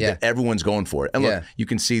energy that everyone's going for it. And look, you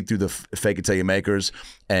can see through the fake it till you makers,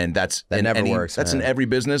 and that never works. That's in every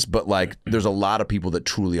business, but like there's a lot of people that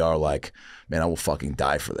truly are like, man, I will fucking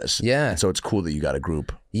die for this. Yeah. And so it's cool that you got a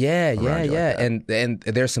group. Yeah. And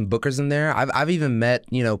there's some bookers in there. I've even met,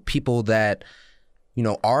 you know, people that, you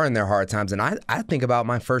know, are in their hard times. And I think about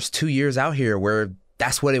my first 2 years out here where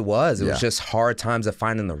that's what it was. It was just hard times of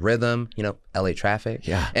finding the rhythm, you know, LA traffic.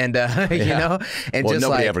 Yeah. And, you know, and well, just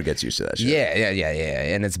nobody like, ever gets used to that shit.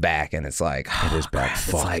 Yeah. And it's back, and it's like, it is back.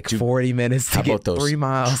 It's like 40 minutes to get 3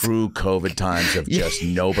 miles. True COVID times of just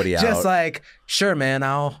nobody out. Just like, sure, man,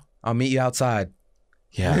 I'll meet you outside.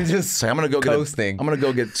 Yeah, just so I'm gonna go coasting. I'm gonna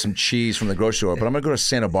go get some cheese from the grocery store, but I'm gonna go to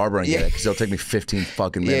Santa Barbara and get it because it'll take me 15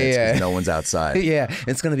 fucking minutes because no one's outside.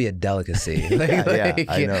 It's gonna be a delicacy. I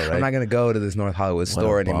know, right? I'm not gonna go to this North Hollywood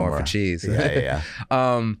store anymore for cheese. I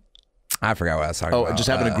forgot what I was talking about. Just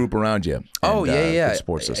having a group around you. And, good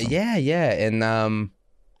sports system. And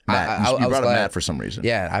Matt, you brought up Matt for some reason.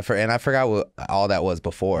 Yeah, I forgot what all that was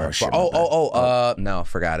before. Oh, shit, no,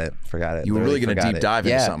 forgot it. You were really gonna deep dive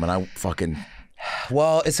into something, and I fucking.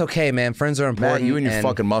 Well, it's okay, man. Friends are important. Matt, you and your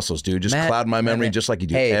fucking muscles, dude. Just cloud my memory just like you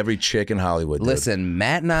do every chick in Hollywood, dude. Listen,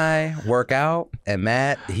 Matt and I work out, and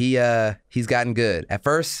Matt, he's gotten good. At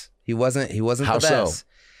first, he wasn't How the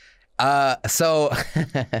best. So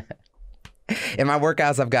in my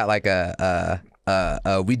workouts, I've got like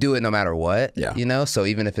we do it no matter what. Yeah. You know, so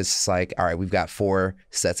even if it's like, all right, we've got 4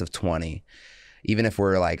 sets of 20. Even if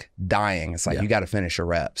we're like dying, it's like, you got to finish your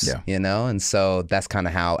reps, you know? And so that's kind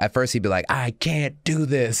of how, at first he'd be like, I can't do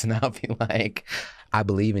this. And I'll be like, I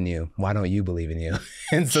believe in you. Why don't you believe in you?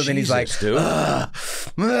 And so then he's like, you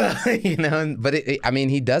know, but I mean,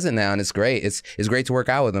 he does it now, and it's great. It's great to work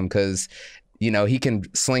out with him because, you know, he can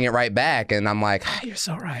sling it right back. And I'm like, you're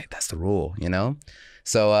so right. That's the rule, you know?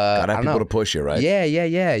 So gotta have people to push you, right? Yeah.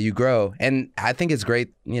 You grow, and I think it's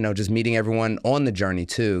great, you know, just meeting everyone on the journey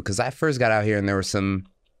too. Because I first got out here, and there were some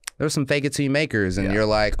fake it till you makers, and you're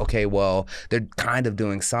like, okay, well, they're kind of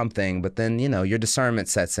doing something, but then, you know, your discernment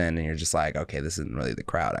sets in, and you're just like, okay, this isn't really the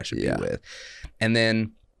crowd I should be with. And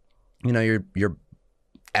then, you know, you're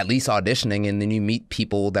at least auditioning, and then you meet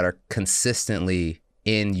people that are consistently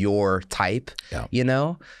in your type, you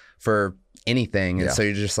know, for anything. And so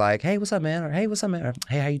you're just like, hey, what's up, man? Or hey, what's up, man? Or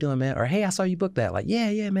hey, how you doing, man? Or hey, I saw you book that. Like,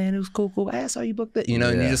 yeah, man, it was cool. Hey, I saw you book that. You know,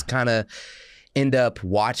 and you just kind of end up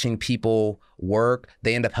watching people work.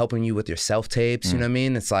 They end up helping you with your self-tapes, you know what I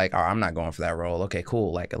mean? It's like, oh, I'm not going for that role. Okay,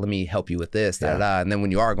 cool. Like, let me help you with this, And then when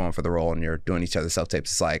you are going for the role and you're doing each other's self-tapes,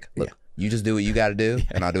 it's like, look, you just do what you got to do,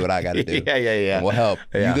 and I'll do what I got to do. And we'll help.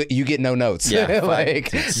 You get no notes.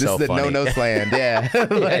 Like, this is the no notes land.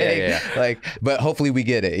 Like, but hopefully we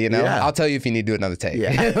get it, you know? I'll tell you if you need to do another take.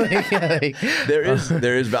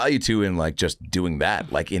 There is value to in like just doing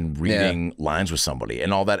that, like in reading lines with somebody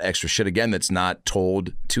and all that extra shit, again, that's not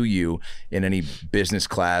told to you in any business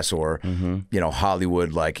class or, you know,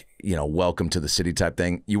 Hollywood, like, you know, welcome to the city type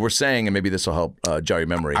thing. You were saying, and maybe this will help jar your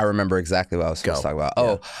memory. I remember exactly what I was supposed to talk about.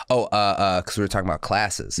 Because we were talking about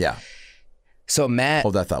classes. Yeah. So Matt,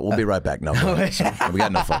 hold that thought. We'll be right back. No, we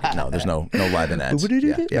got no fucking there's no live in ads.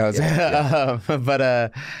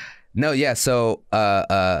 So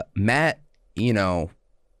Matt, you know,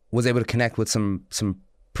 was able to connect with some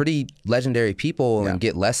pretty legendary people and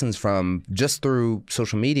get lessons from just through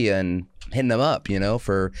social media and hitting them up, you know,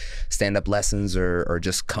 for stand-up lessons or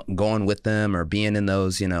just going with them or being in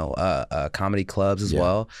those, you know, comedy clubs as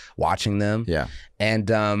well, watching them. Yeah. And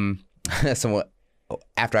so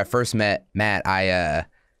after I first met Matt,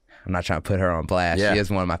 I'm not trying to put her on blast. She is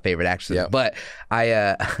one of my favorite actresses. But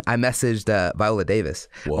I messaged Viola Davis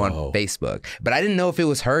on Facebook. But I didn't know if it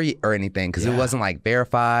was her or anything because it wasn't like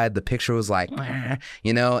verified. The picture was like,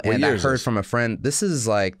 you know, and I heard from a friend, this is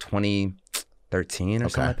like 2013 or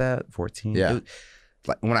something like that, 14. Yeah.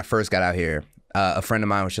 Like when I first got out here, a friend of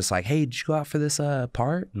mine was just like, hey, did you go out for this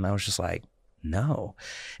part? And I was just like, no.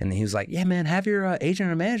 And he was like, yeah, man, have your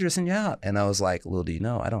agent or manager send you out. And I was like, little do you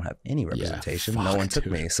know, I don't have any representation. No one took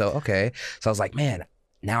me. So, okay. So I was like, man,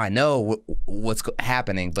 now I know what's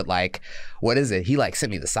happening, but like, what is it? He like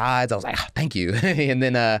sent me the sides. I was like, oh, thank you. And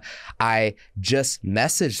then I just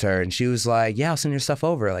messaged her and she was like, yeah, I'll send your stuff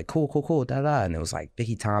over. Like, cool, da da. And it was like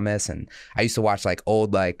Vicky Thomas. And I used to watch like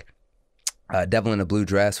old like Devil in a Blue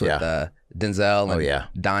Dress with Denzel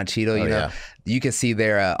and Don Cheadle, you know. You can see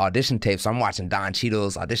their audition tapes. So I'm watching Don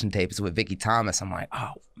Cheadle's audition tapes with Vicky Thomas. I'm like,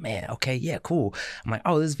 oh man, okay, yeah, cool. I'm like,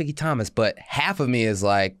 oh, this is Vicky Thomas. But half of me is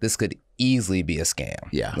like, this could easily be a scam.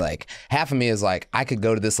 Yeah. Like half of me is like, I could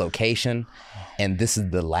go to this location and this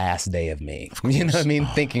is the last day of me. You know what I mean?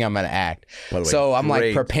 Thinking I'm gonna act. So I'm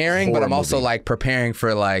like preparing, but I'm also like preparing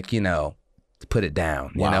for like, you know, to put it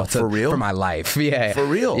down, you know, for real, for my life. Yeah. For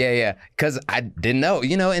real. Yeah. Cause I didn't know,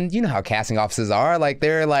 you know, and you know how casting offices are, like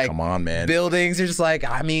they're like, come on, man, buildings. You're just like,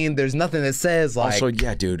 I mean, there's nothing that says like, also,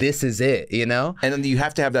 yeah, dude, this is it, you know? And then you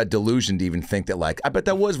have to have that delusion to even think that like, I bet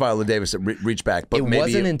that was Viola Davis that reached back, but it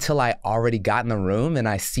wasn't until I already got in the room and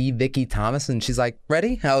I see Vicky Thomas and she's like,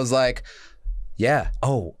 ready? I was like, yeah.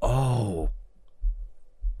 Oh,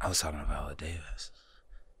 I was talking about Viola Davis.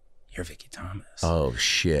 You're Vicky Thomas. Oh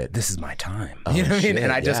shit. This is my time. You know what I mean? And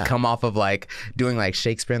I just come off of like doing like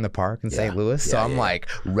Shakespeare in the Park in St. Louis. So I'm like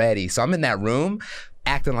ready. So I'm in that room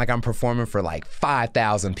acting like I'm performing for like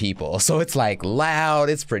 5,000 people. So it's like loud,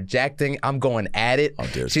 it's projecting, I'm going at it. Oh,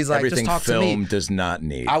 dude. She's like, everything just talk to me. Film does not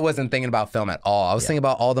need. I wasn't thinking about film at all. I was thinking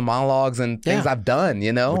about all the monologues and things I've done,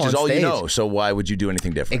 you know, which is all stage. You know. So why would you do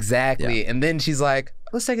anything different? Exactly. And then she's like,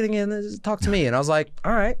 let's take it again, talk to me. And I was like,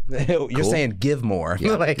 all right. You're saying give more.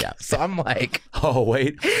 So I'm like, oh,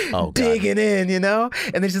 wait. Oh, digging in, you know?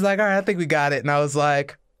 And then she's like, all right, I think we got it. And I was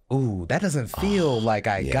like, ooh, that doesn't feel like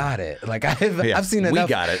I got it. Like I've seen enough. We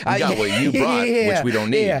got it. We got what you brought, which we don't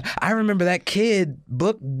need. Yeah, I remember that kid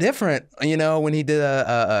looked different, you know, when he did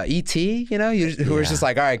a E.T., you know, who was just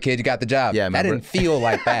like, all right, kid, you got the job. Yeah, that didn't feel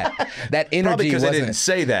like that. That energy probably because they didn't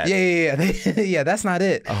say that. Yeah, that's not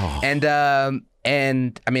it. Oh.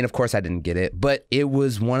 And I mean, of course I didn't get it, but it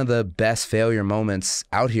was one of the best failure moments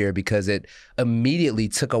out here because it immediately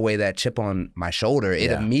took away that chip on my shoulder. It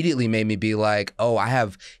immediately made me be like, oh, I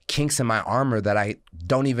have kinks in my armor that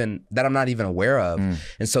I'm not even aware of.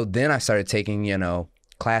 And so then I started taking, you know,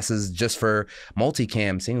 classes just for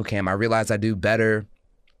multicam, single cam. I realized I do better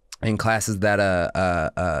in classes that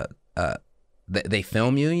they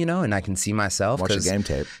film you, you know, and I can see myself. Watch the game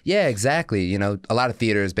tape. Yeah, exactly. You know, a lot of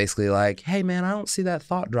theater is basically like, hey, man, I don't see that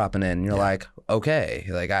thought dropping in. And you're like, okay.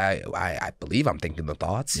 Like, I believe I'm thinking the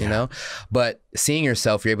thoughts, you know? But seeing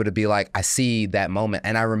yourself, you're able to be like, I see that moment.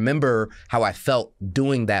 And I remember how I felt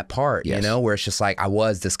doing that part, you know, where it's just like I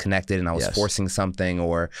was disconnected and I was forcing something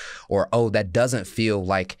or, oh, that doesn't feel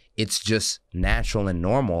like it's just natural and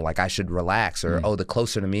normal. Like I should relax or, oh, the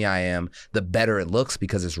closer to me I am, the better it looks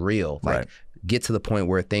because it's real. Like, get to the point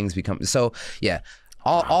where things become so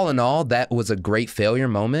all in all, that was a great failure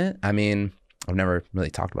moment. I mean, I've never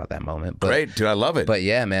really talked about that moment, but great, dude, I love it. But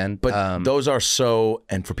yeah, man, but those are so,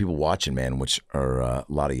 and for people watching, man, which are a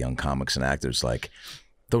lot of young comics and actors, like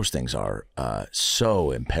those things are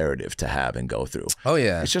so imperative to have and go through. Oh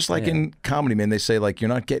yeah, it's just like in comedy, man. They say like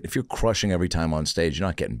if you're crushing every time on stage, you're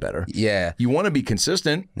not getting better. Yeah, you want to be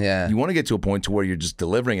consistent. Yeah, you want to get to a point to where you're just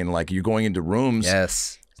delivering and like you're going into rooms.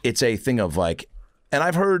 Yes. It's a thing of like, and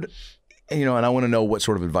I've heard, you know, and I want to know what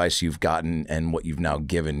sort of advice you've gotten and what you've now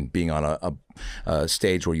given being on a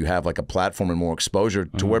stage where you have like a platform and more exposure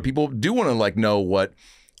to where people do want to like know what,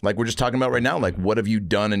 like we're just talking about right now, like what have you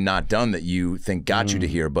done and not done that you think got you to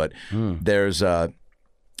here. But there's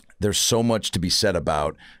so much to be said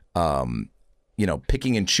about, you know,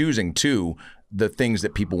 picking and choosing too the things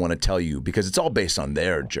that people want to tell you because it's all based on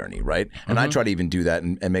their journey, right? And I try to even do that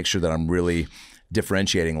and make sure that I'm really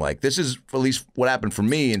differentiating, like this is at least what happened for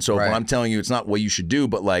me, and so when I'm telling you it's not what you should do,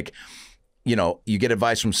 but like, you know, you get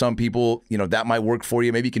advice from some people, you know, that might work for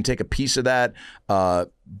you, maybe you can take a piece of that,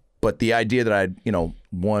 but the idea that I, you know,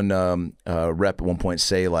 one rep at one point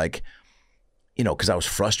say like, you know, because I was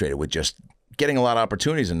frustrated with just getting a lot of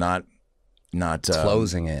opportunities and not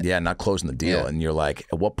closing it, not closing the deal, and you're like,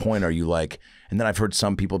 at what point are you like, and then I've heard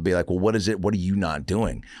some people be like, well, what is it, what are you not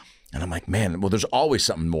doing? And I'm like, man, well, there's always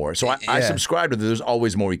something more. So I subscribe to that. There's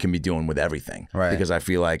always more you can be doing with everything. Right. Because I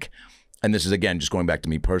feel like, and this is, again, just going back to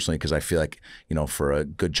me personally, because I feel like, you know, for a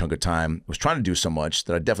good chunk of time, I was trying to do so much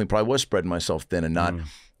that I definitely probably was spreading myself thin and not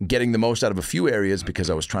getting the most out of a few areas because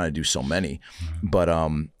I was trying to do so many. But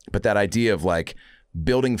that idea of like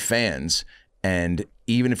building fans, and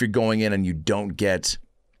even if you're going in and you don't get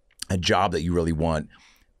a job that you really want,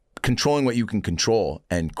 controlling what you can control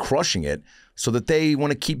and crushing it so that they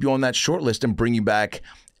want to keep you on that short list and bring you back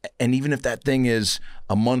and even if that thing is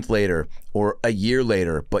a month later or a year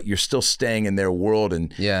later, but you're still staying in their world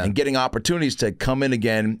and getting opportunities to come in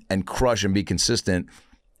again and crush and be consistent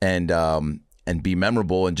and be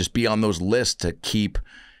memorable and just be on those lists to keep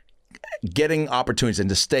getting opportunities and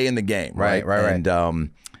to stay in the game, right?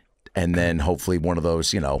 And then hopefully one of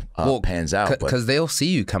those, pans out. Because they'll see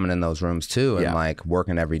you coming in those rooms too and like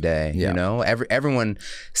working every day, you know? Everyone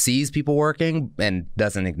sees people working and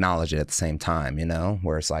doesn't acknowledge it at the same time, you know?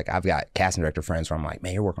 Where it's like, I've got casting director friends where I'm like,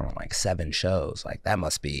 man, you're working on like 7 shows. Like that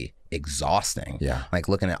must be exhausting. Yeah. Like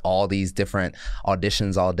looking at all these different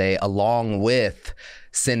auditions all day, along with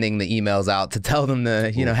sending the emails out to tell them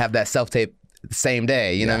to, have that self-tape the same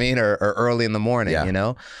day, you know what I mean? Or early in the morning, you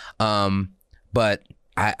know? But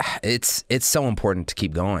it's so important to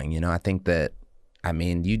keep going. I think that,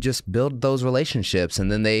 you just build those relationships,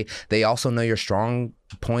 and then they also know your strong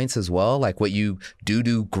points as well, like what you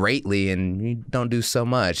do greatly and you don't do so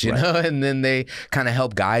much, you know, and then they kind of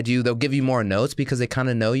help guide you. They'll give you more notes because they kind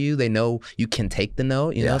of know you. They know you can take the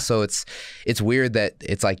note, you know? So it's weird that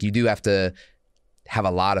it's like you do have to have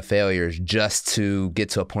a lot of failures just to get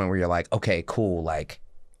to a point where you're like, okay, cool, like,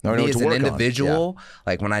 me as an individual,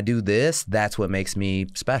 like when I do this, that's what makes me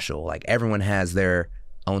special. Like everyone has their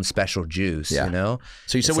own special juice, you know?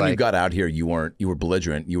 So you said when you got out here, you were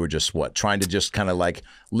belligerent. You were just what? Trying to just kind of like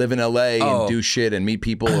live in LA and do shit and meet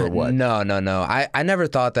people or what? No. I never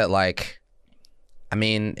thought that like,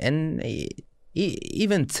 and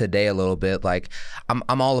even today a little bit, like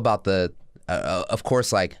I'm all about the, of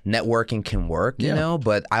course, like networking can work, you know,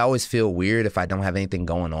 but I always feel weird if I don't have anything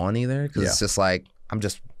going on either. Cause it's just like, I'm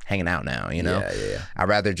just hanging out now, you know? I'd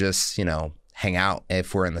rather just, hang out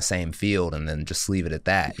if we're in the same field and then just leave it at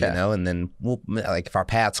that, you know? And then we'll, like, if our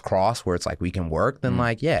paths cross where it's like we can work, then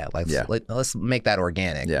let's make that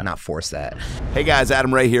organic, not force that. Hey guys,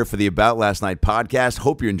 Adam Ray here for the About Last Night podcast.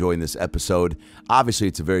 Hope you're enjoying this episode. Obviously,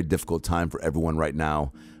 it's a very difficult time for everyone right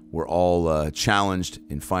now. We're all challenged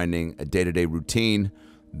in finding a day-to-day routine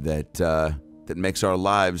that makes our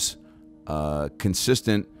lives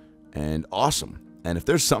consistent and awesome. And if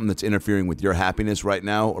there's something that's interfering with your happiness right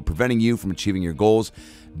now or preventing you from achieving your goals,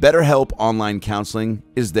 BetterHelp Online Counseling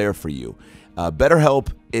is there for you. BetterHelp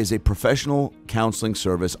is a professional counseling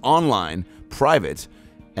service, online, private,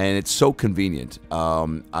 and it's so convenient.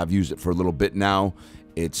 I've used it for a little bit now.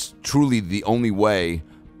 It's truly the only way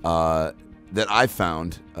that I've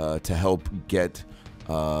found to help get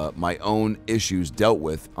my own issues dealt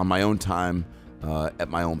with on my own time, at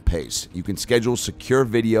my own pace. You can schedule secure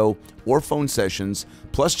video or phone sessions,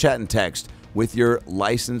 plus chat and text with your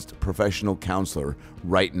licensed professional counselor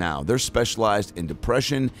right now. They're specialized in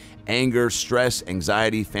depression, anger, stress,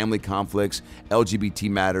 anxiety, family conflicts, LGBT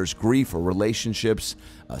matters, grief or relationships,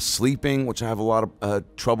 sleeping, which I have a lot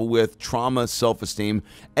of trouble with, trauma, self-esteem.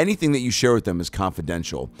 Anything that you share with them is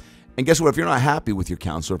confidential. And guess what? If you're not happy with your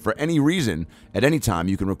counselor for any reason, at any time,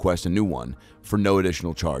 you can request a new one for no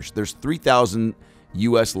additional charge. There's 3,000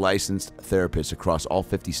 U.S. licensed therapists across all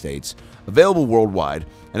 50 states, available worldwide.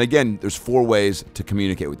 And again, there's 4 ways to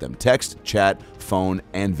communicate with them: text, chat, phone,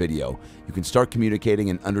 and video. You can start communicating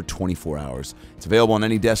in under 24 hours. It's available on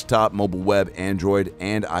any desktop, mobile web, Android,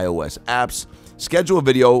 and iOS apps. Schedule a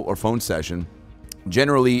video or phone session,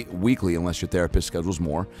 generally weekly, unless your therapist schedules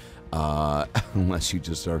more. Unless you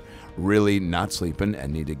just are really not sleeping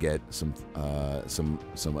and need to get some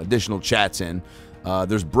additional chats in.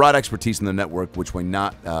 There's broad expertise in the network, which may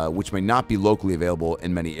not be locally available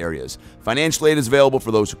in many areas. Financial aid is available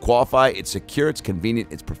for those who qualify. It's secure, it's convenient,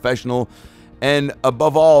 it's professional, and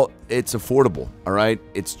above all, it's affordable. All right,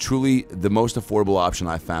 it's truly the most affordable option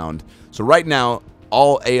I found. So right now,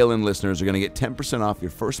 all ALN listeners are going to get 10% off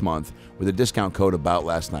your first month with a discount code About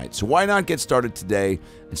Last Night. So why not get started today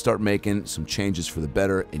and start making some changes for the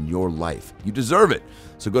better in your life? You deserve it.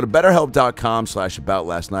 So go to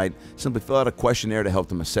BetterHelp.com/AboutLastNight. Simply fill out a questionnaire to help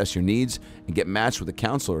them assess your needs and get matched with a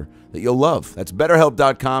counselor that you'll love. That's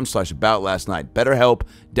BetterHelp.com/AboutLastNight.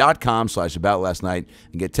 BetterHelp.com/AboutLastNight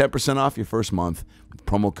and get 10% off your first month with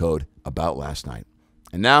promo code About Last Night.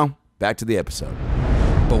 And now back to the episode.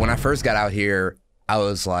 But when I first got out here, I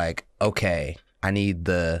was like, okay, I need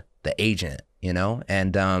the agent, you know?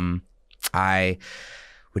 And I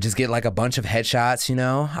would just get like a bunch of headshots, you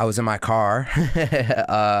know? I was in my car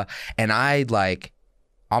and I like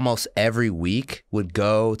almost every week would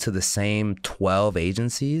go to the same 12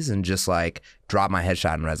 agencies and just like drop my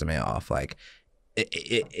headshot and resume off. Like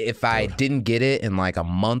if I didn't get it in like a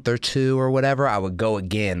month or 2 or whatever, I would go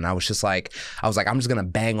again. And I was like, I'm just gonna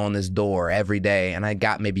bang on this door every day. And I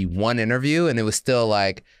got maybe 1 interview and it was still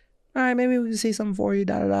like, all right, maybe we can see something for you,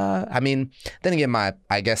 da da da. I mean, then again,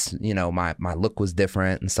 I guess, you know, my look was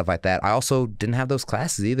different and stuff like that. I also didn't have those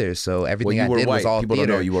classes either, so everything I did was all People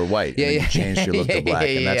theater. don't know you were white. Yeah, and yeah. You changed your look to black,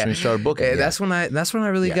 and that's when you started booking. Yeah. That's when I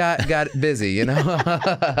really got busy, you know.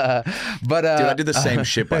 But dude, I did the same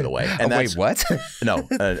shit, by the way. And wait, what? No,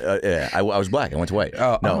 yeah, I was black. I went to white.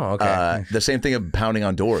 Oh, okay. The same thing of pounding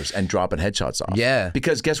on doors and dropping headshots off. Yeah.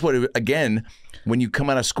 Because guess what? Again, when you come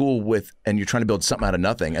out of school and you're trying to build something out of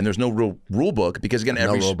nothing, and there's no rule book, because again,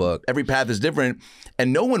 every path is different,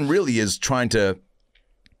 and no one really is trying to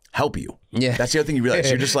help you. Yeah. That's the other thing you realize.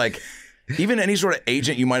 You're just like, even any sort of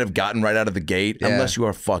agent you might have gotten right out of the gate, unless you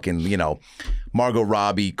are fucking, you know, Margot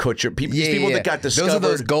Robbie, Kutcher, these people that got discovered. Those are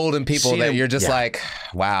those golden people that you're just like,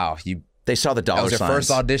 wow, they saw the dollar signs. That was your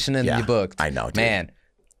first audition and you booked. I know, dude. Man.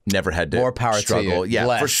 Never had to more power struggle. to you. Yeah,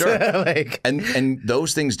 Less. for sure. Like, and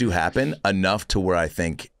those things do happen enough to where I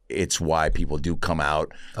think it's why people do come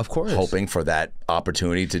out, of course, hoping for that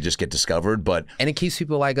opportunity to just get discovered. And it keeps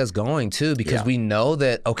people like us going too, because we know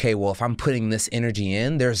that, okay, well, if I'm putting this energy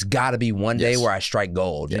in, there's got to be one day where I strike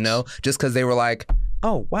gold, you know, just because they were like,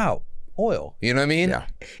 oh, wow, oil, you know what I mean? Yeah.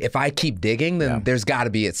 If I keep digging, then there's got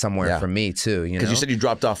to be it somewhere for me too, you know? Because you said you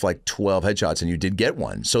dropped off like 12 headshots and you did get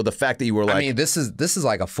one. So the fact that you were like, I mean, this is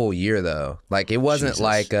like a full year though. Like it wasn't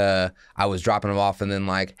like I was dropping them off and then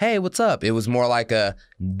like, hey, what's up? It was more like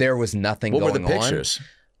there was nothing going on. What were the pictures?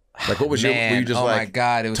 Like what was Man, were you just oh like, my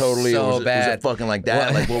God, it was totally, so bad. Was it fucking like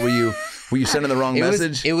that? Like what were you sending the wrong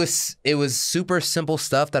message? It was super simple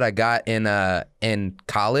stuff that I got in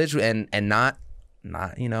college and not,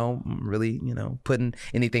 you know, really, you know, putting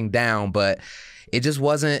anything down, but it just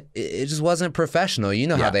wasn't professional. You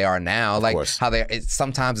know how they are now, like how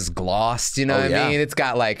sometimes it's glossed, you know what I mean? It's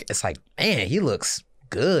like, man, he looks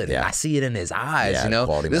good. Yeah. I see it in his eyes, you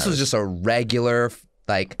know? This was just a regular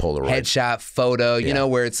like Polaroid headshot photo, you know,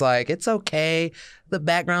 where it's like, it's okay. The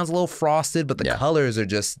background's a little frosted, but the colors are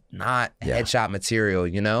just not headshot material,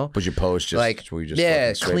 you know? Was your pose just like, were you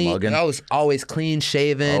just clean? mugging? I was always clean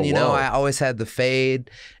shaven, you know? I always had the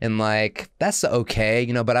fade, and like, that's okay,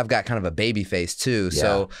 you know, but I've got kind of a baby face too.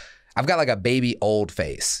 So I've got like a baby old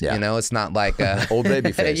face, you know? It's not like a old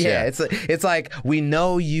baby face. It's like, we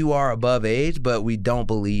know you are above age, but we don't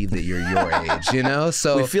believe that you're your age, you know?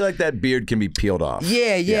 So we feel like that beard can be peeled off.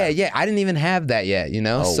 Yeah. I didn't even have that yet, you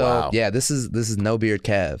know? This is no beard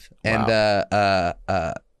Kev. And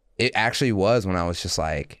it actually was when I was just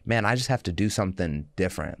like, man, I just have to do something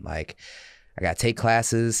different. Like I got to take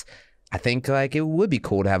classes. I think like it would be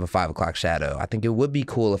cool to have a 5 o'clock shadow. I think it would be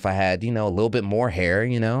cool if I had, you know, a little bit more hair,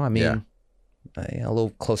 you know? I mean, a little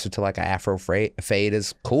closer to like an afro fade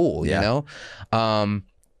is cool, you know?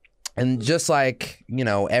 And just like, you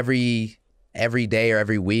know, every day or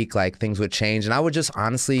every week, like things would change. And I would just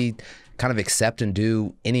honestly kind of accept and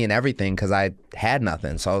do any and everything because I had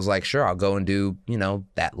nothing. So I was like, sure, I'll go and do, you know,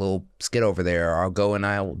 that little skit over there. Or I'll go and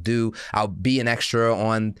I'll be an extra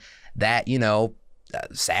on that, you know,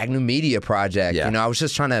 SAG New Media project. You know, I was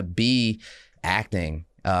just trying to be acting.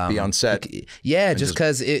 Be on set. Yeah, just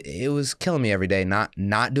because it was killing me every day not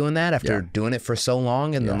doing that after doing it for so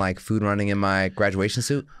long, and then like food running in my graduation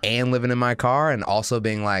suit and living in my car, and also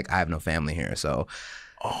being like, I have no family here, so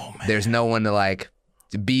there's no one to like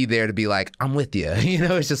be there to be like, I'm with you. You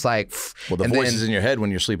know, it's just like, well, the voices in your head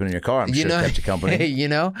when you're sleeping in your car, I'm sure kept you company. You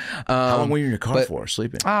know, how long were you in your car for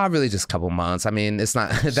sleeping? Really just a couple months. I mean, it's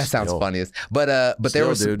not that sounds funny, but there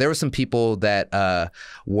were some people that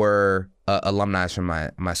were alumni from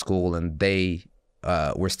my school, and they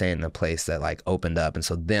were staying in a place that like opened up, and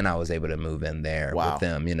so then I was able to move in there with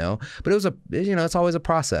them. You know, but it was it's always a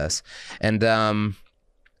process. And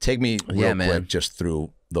take me real quick just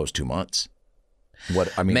through those 2 months.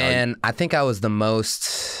 What I mean, man, I think I was the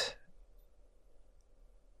most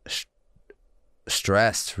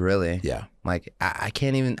stressed, really. Yeah, like I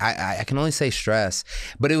can't even. I can only say stress,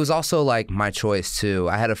 but it was also like my choice too.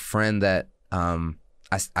 I had a friend that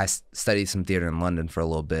I studied some theater in London for a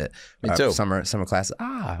little bit. Me too. Summer classes.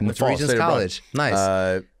 Went to Regent's College.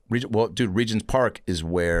 Nice. Well, dude, Regent's Park is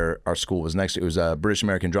where our school was next to. It was British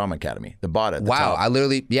American Drama Academy, the bot at the top. I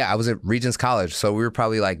literally, I was at Regent's College, so we were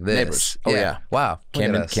probably like this. Neighbors. Oh, yeah. Wow.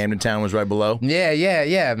 Camden Town was right below.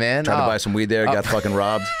 Yeah, man. Tried to buy some weed there, got fucking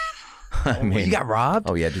robbed. I mean, you got robbed?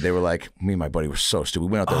 Oh, yeah, dude. They were like, me and my buddy were so stupid.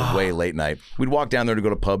 We went out there way late night. We'd walk down there to go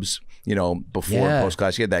to pubs, you know, before post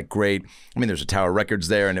class. You had that great, I mean, there's a Tower Records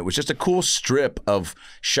there, and it was just a cool strip of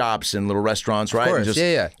shops and little restaurants, right? Of course, and just,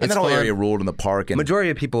 yeah. And that whole area ruled in the park. And majority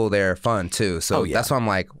of people there are fun, too. So that's why I'm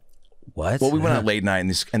like, What? Well, we went out late night,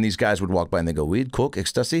 and these guys would walk by and they go, "Weed, coke,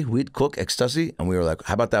 ecstasy, weed, coke, ecstasy," and we were like,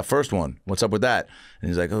 "How about that first one? What's up with that?" And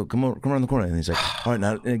he's like, "Oh, come around the corner," and he's like, "All right,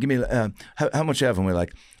 now give me how much you have?" And we're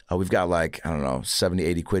like, "Oh, we've got like, I don't know, 70,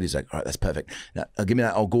 80 quid." He's like, "All right, that's perfect. Now, give me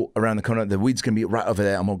that. I'll go around the corner. The weed's going to be right over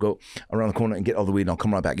there. I'm going to go around the corner and get all the weed, and I'll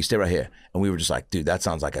come right back. You stay right here." And we were just like, "Dude, that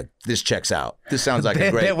sounds like this checks out. This sounds like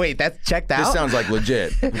a great." Wait, that's checked out? This sounds like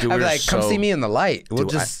legit. Dude, I'd be like, come see me in the light. We'll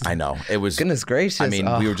dude, just... I know. It was... Goodness gracious. I mean,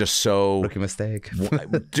 we were just so... Rookie mistake.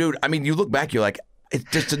 Dude, I mean, you look back, you're like, it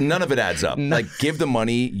just none of it adds up. Like, give the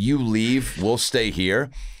money, you leave, we'll stay here.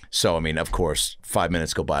 So, I mean, of course, 5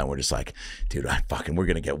 minutes go by and we're just like, dude, we're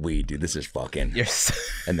going to get weed, dude. This is fucking.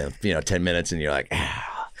 And then, 10 minutes and you're like,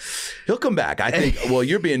 he'll come back. I think, well,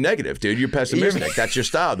 you're being negative, dude. You're pessimistic. That's your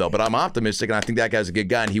style, though. But I'm optimistic, and I think that guy's a good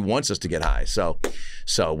guy, and he wants us to get high. So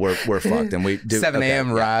we're fucked. And we do 7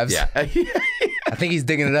 a.m. arrives. Yeah. I think he's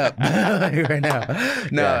digging it up right now.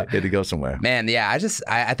 No. Yeah, he had to go somewhere. Man, yeah,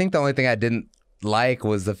 I think the only thing I didn't like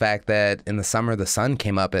was the fact that in the summer the sun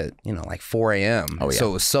came up at like 4 a.m. Oh, yeah. So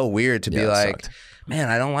it was so weird to be like, man,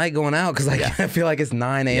 I don't like going out because I feel like it's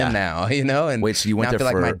 9 a.m. now, And wait, so you went now there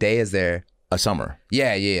I feel for like my day is there. A summer?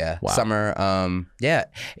 Yeah. Wow. Summer. Yeah,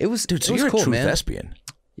 it was. Dude, so it was you're cool, a true man. thespian.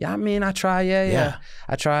 Yeah, I mean, I try. Yeah.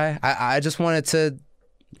 I try. I just wanted to,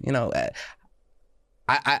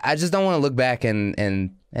 I just don't want to look back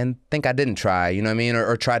and think I didn't try, you know what I mean?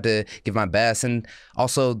 Or tried to give my best. And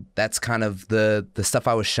also that's kind of the stuff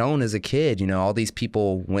I was shown as a kid, all these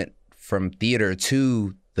people went from theater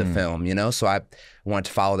to the film, so I wanted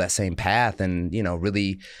to follow that same path and,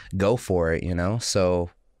 really go for it, So,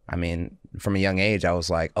 I mean, from a young age, I was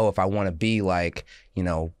like, oh, if I want to be like,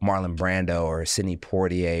 Marlon Brando or Sidney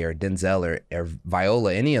Poitier or Denzel or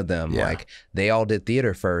Viola, any of them, like they all did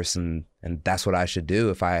theater first, and that's what I should do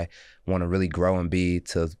if I want to really grow and be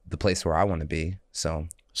to the place where I want to be. So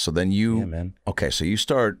then okay, so you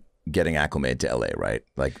start getting acclimated to LA, right?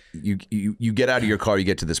 Like you get out of your car, you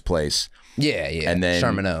get to this place. Yeah. And then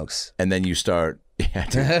Sherman Oaks. And then you start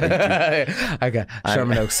I got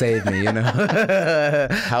Sherman Oaks saved me,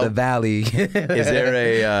 the valley.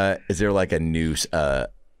 Is there like a new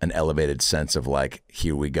an elevated sense of like,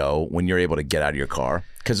 here we go, when you're able to get out of your car?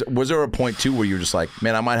 Because was there a point too where you're just like,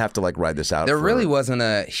 man, I might have to like ride this out? There really wasn't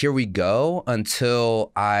a here we go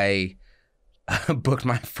until I booked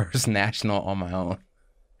my first national on my own.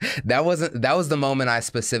 That was the moment I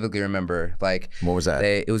specifically remember. Like, what was that?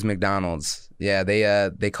 It was McDonald's. Yeah,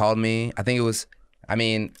 they called me. I think it was. I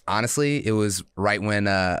mean, honestly, it was right when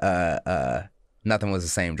Nothing Was the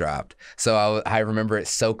Same dropped. So I remember it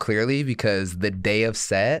so clearly because the day of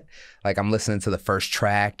set, like I'm listening to the first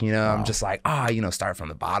track, I'm just like, start from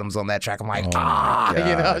the bottoms on that track. I'm like,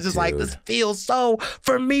 God, just like, this feels so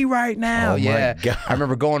for me right now. My God. I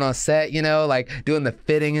remember going on set, like doing the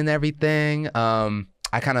fitting and everything.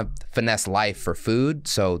 I kind of finesse life for food.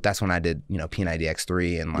 So that's when I did,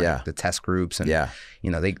 P90X3 and like the test groups. And,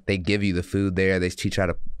 they give you the food there. They teach you how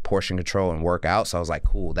to portion control and work out. So I was like,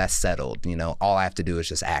 cool, that's settled. All I have to do is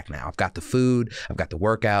just act now. I've got the food, I've got the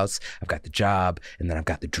workouts, I've got the job, and then I've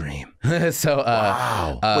got the dream. So,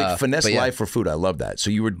 wow. Wait, finesse life for food. I love that. So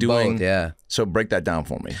you were doing, both, So break that down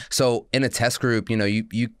for me. So in a test group, you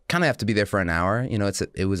kind of have to be there for an hour.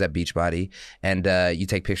 It was at Beachbody, and you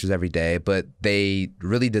take pictures every day, but they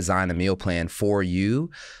really design a meal plan for you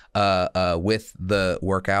with the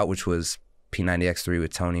workout, which was P90X3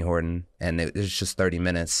 with Tony Horton, and it was just 30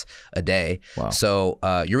 minutes a day. Wow. So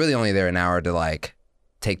you're really only there an hour to like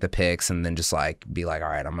take the pics and then just like be like, all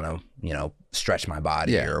right, I'm gonna stretch my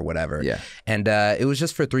body or whatever. Yeah. And it was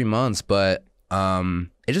just for 3 months, but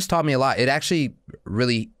it just taught me a lot. It actually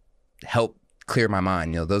really helped clear my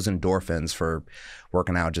mind. Those endorphins for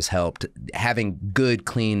working out just helped. Having good,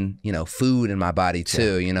 clean, food in my body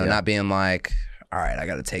too. Not being like, all right, I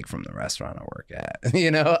got to take from the restaurant I work at.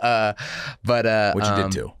 But what you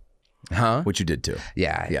did too. Huh? What you did too.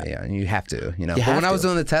 Yeah. You have to, But when I was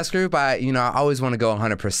doing the test group, I always want to go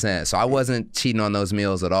 100%. So I wasn't cheating on those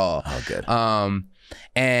meals at all. Oh, good.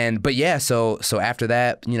 So after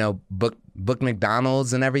that, booked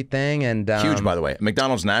McDonald's and everything, and huge, by the way.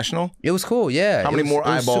 McDonald's National. It was cool. Yeah. How many more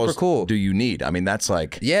eyeballs super cool. do you need? I mean, that's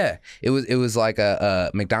like. Yeah. It was like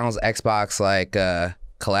a McDonald's Xbox like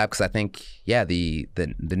collab, because I think the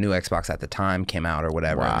new Xbox at the time came out or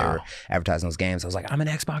whatever, and they were advertising those games. I was like, I'm an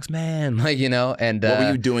Xbox man, and what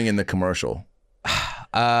were you doing in the commercial?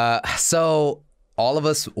 So all of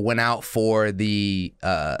us went out for the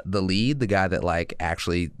lead, the guy that like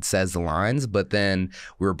actually says the lines, but then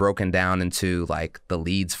we were broken down into like the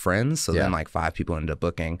lead's friends. So then like 5 people ended up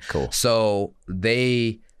booking. Cool. So in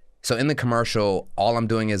the commercial, all I'm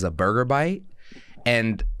doing is a burger bite.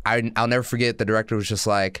 And I'll never forget. The director was just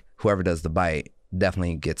like, whoever does the bite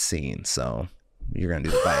definitely gets seen. So you're gonna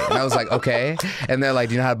do the bite. And I was like, okay. And they're like,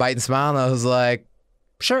 do you know how to bite and smile? And I was like,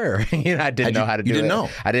 sure. You know, I didn't know how to do it. You didn't know?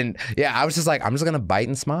 I didn't. Yeah, I was just like, I'm just gonna bite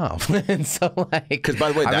and smile. And so like, because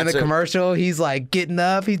by the way, I'm in that's the commercial. He's like getting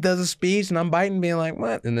up. He does a speech, and I'm biting, being like,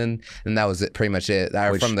 what? And that was it. Pretty much it.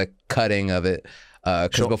 From the cutting of it,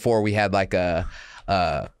 because before we had like a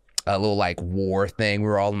little like war thing. We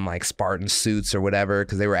were all in like Spartan suits or whatever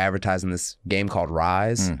because they were advertising this game called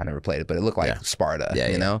Rise. I never played it, but it looked like Sparta,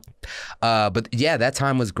 you know? But yeah, that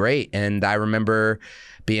time was great. And I remember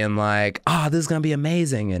being like, oh, this is going to be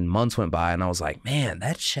amazing. And months went by and I was like, man,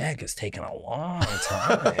 that check is taking a long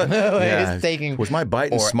time. It's taking was my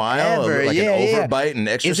bite and forever. smile like an over bite and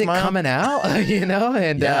extra smile? Is it coming out? You know?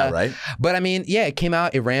 And right. But I mean, yeah, it came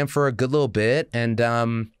out. It ran for a good little bit. And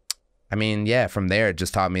I mean, yeah, from there, it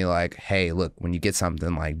just taught me like, hey, look, when you get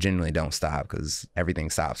something, like genuinely don't stop because everything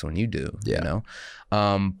stops when you do, you know?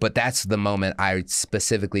 But that's the moment I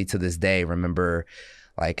specifically to this day remember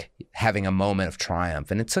like having a moment of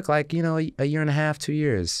triumph. And it took like, you know, a year and a half, 2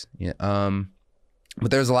 years. But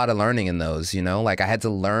there's a lot of learning in those, you know? Like I had to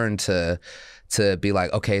learn to be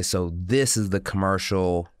like, okay, so this is the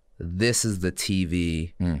commercial, this is the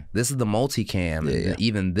TV, this is the multicam, and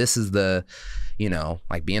even this is the, you know,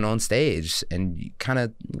 like being on stage, and you kind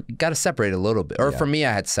of got to separate a little bit. Or for me,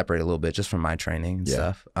 I had to separate a little bit just from my training and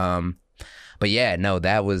stuff. But yeah, no,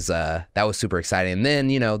 that was super exciting. And then,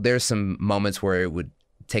 you know, there's some moments where it would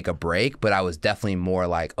take a break, but I was definitely more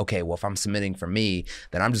like, okay, well, if I'm submitting for me,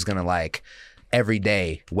 then I'm just gonna like every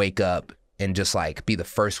day wake up and just like be the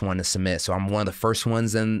first one to submit. So I'm one of the first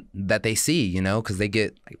ones that they see, you know, because they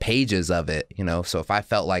get like pages of it, you know. So if I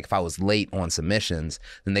felt like if I was late on submissions,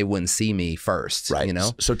 then they wouldn't see me first, right? You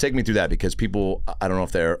know. So take me through that, because people, I don't know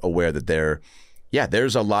if they're aware that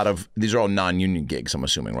there's a lot of, these are all non-union gigs, I'm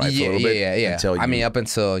assuming, right? Yeah, for a little bit, yeah. I mean, up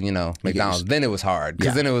until, you know, McDonald's, then it was hard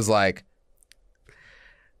because then it was like,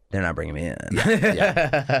 they're not bringing me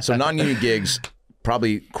in. So non-union gigs,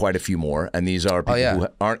 probably quite a few more, and these are people who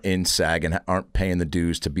aren't in SAG and aren't paying the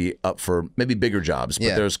dues to be up for maybe bigger jobs.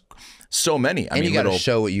 But there's so many. I mean, you got to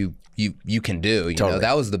show what you can do. You know,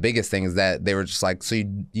 that was the biggest thing, is that they were just like, so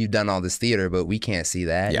you've done all this theater, but we can't see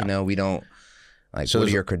that. You know, we don't. Like, so what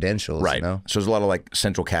are your credentials? Right. You know? So there's a lot of like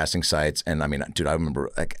central casting sites, and I mean, dude, I remember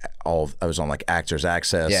like I was on like Actors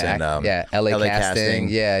Access and LA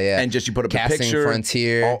casting. And just you put up Casting a picture,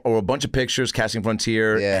 Frontier, or a bunch of pictures, Casting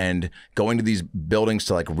Frontier, and going to these buildings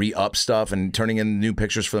to like re-up stuff and turning in new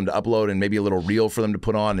pictures for them to upload, and maybe a little reel for them to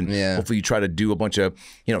put on, and hopefully you try to do a bunch of,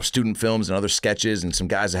 you know, student films and other sketches and some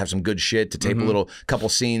guys that have some good shit to tape a little couple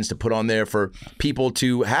scenes to put on there for people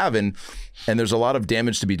to have, and there's a lot of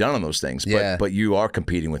damage to be done on those things, but you are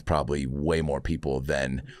competing with probably way more people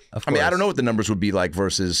than, I mean, I don't know what the numbers would be like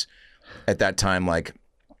versus at that time, like,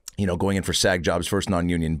 you know, going in for SAG jobs, first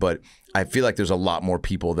non-union, but I feel like there's a lot more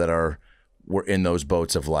people that were in those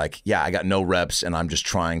boats of like, I got no reps and I'm just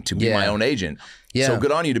trying to be my own agent. So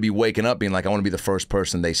good on you to be waking up being like, I want to be the first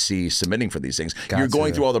person they see submitting for these things. You're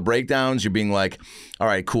going through all the breakdowns. You're being like, all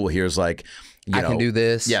right, cool. Here's like, I can do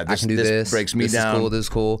this. Yeah, I can do this. Breaks me down. This is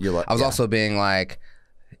cool. Like, I was also being like,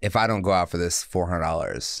 if I don't go out for this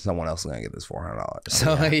 $400, someone else is gonna get this $400.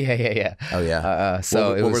 So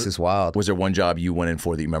so it was just wild. Was there one job you went in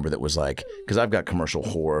for that you remember that was like, because I've got commercial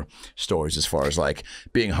horror stories as far as like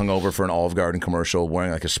being hungover for an Olive Garden commercial,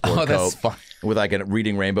 wearing like a sport coat with like a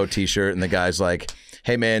Reading Rainbow T-shirt, and the guy's like,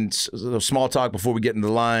 hey man, small talk before we get into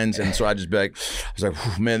the lines, and so I just be like, I was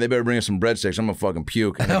like, man, they better bring us some breadsticks. I'm gonna fucking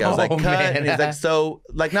puke. And the guy was like, cut. And he's like, so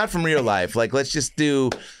like, not from real life. Like, let's just do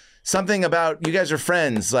something about, you guys are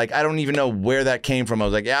friends. Like, I don't even know where that came from. I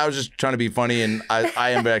was like, I was just trying to be funny, and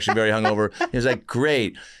I am actually very hungover. He was like,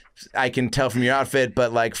 great. I can tell from your outfit,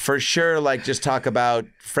 but like for sure, like just talk about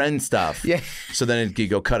friend stuff. So then you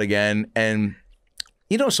go cut again, and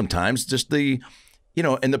you know, sometimes just the, you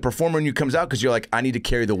know, and the performer in you comes out because you're like, I need to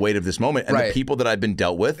carry the weight of this moment. And the people that I've been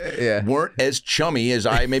dealt with weren't as chummy as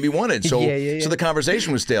I maybe wanted. So so the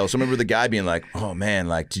conversation was stale. So I remember the guy being like, oh man,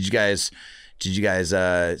 like, did you guys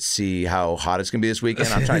see how hot it's gonna be this weekend?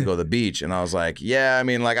 I'm trying to go to the beach. And I was like, yeah, I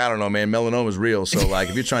mean, like, I don't know, man, melanoma's real. So like,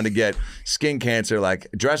 if you're trying to get skin cancer, like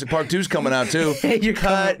Jurassic Park 2's coming out too. You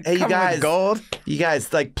guys, gold. You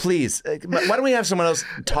guys, like, please, why don't we have someone else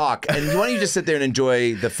talk? And why don't you just sit there and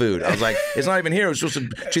enjoy the food? I was like, it's not even here. We're supposed to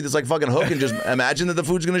treat this like fucking Hook and just imagine that the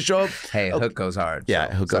food's gonna show up. Hey, Hook goes hard. Yeah,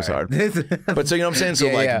 so, Hook goes hard. But so, you know what I'm saying? So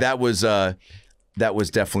like, that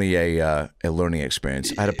was definitely a learning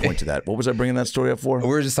experience. I had a point to that. What was I bringing that story up for? We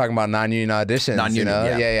were just talking about non-union auditions. Non-union,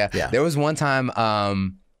 you know? Yeah. There was one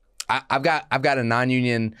time I've got a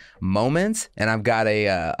non-union moment, and I've got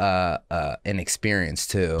an experience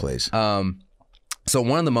too. Please. So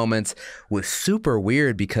one of the moments was super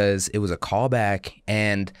weird because it was a callback,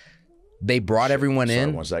 and they brought everyone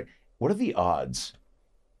in. One sec. What are the odds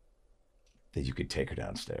that you could take her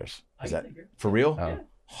downstairs? Is that for real? Oh.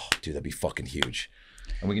 Oh, dude, that'd be fucking huge.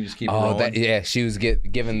 And we can just keep it rolling. Yeah, she was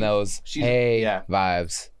given those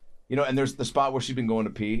vibes. You know, and there's the spot where she's been going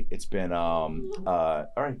to pee. It's been all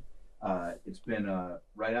right. It's been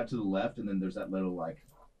right out to the left, and then there's that little like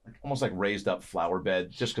almost like raised up flower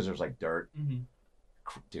bed, just because there's like dirt.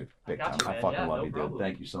 Dude, big time. I fucking love you, dude.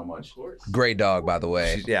 Thank you so much. Great dog, by the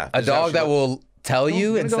way. A this is dog that will tell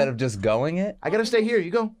you gonna instead go. of just going it. I gotta stay here.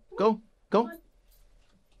 You go.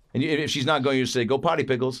 And if she's not going, you say, "Go potty,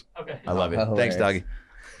 Pickles." Okay. I love it. Hilarious. Thanks, doggy.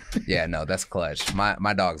 Yeah, no, that's clutch.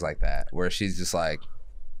 My dog's like that, where she's just like,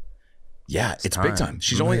 yeah, it's big time.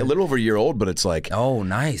 She's only a little over a year old, but it's like, oh,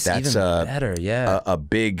 nice. That's even better. Yeah. a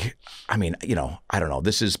big. I mean, you know, I don't know.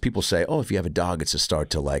 This is people say, oh, if you have a dog, it's a start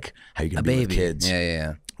to like how you can be with kids.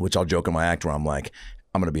 Yeah. Which I'll joke in my act where I'm like,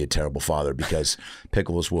 I'm gonna be a terrible father because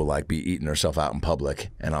Pickles will like be eating herself out in public,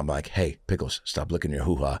 and I'm like, hey, Pickles, stop licking your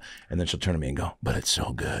hoo-ha, and then she'll turn to me and go, but it's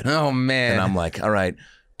so good. Oh man. And I'm like, all right.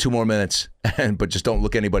 2 more minutes, but just don't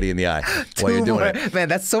look anybody in the eye while you're doing it. Man,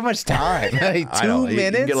 that's so much time. Like, 2 I know. minutes.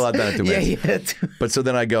 You can get a lot done in 2 minutes. Yeah. But so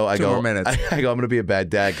then I go, 2 more minutes. I go, I'm going to be a bad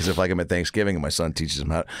dad because if like I'm at Thanksgiving and my son teaches him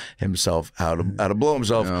how to blow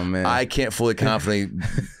himself, Oh, man. I can't fully confidently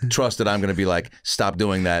trust that I'm going to be like, stop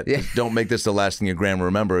doing that. Yeah. Don't make this the last thing your grandma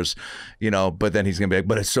remembers, you know. But then he's going to be like,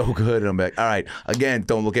 but it's so good. And I'm like, all right, again,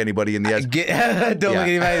 don't look anybody in the eyes. Don't look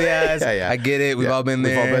anybody in the eyes. Yeah. I get it. We've all been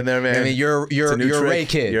there. We've all been there, man. I mean, you're It's a new a trick. Ray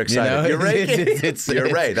kid. You're excited. You know? You're Ray kid.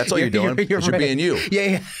 You're Ray. That's all you're doing. You're being you.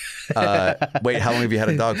 Yeah. Wait, how long have you had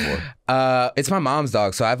a dog for? It's my mom's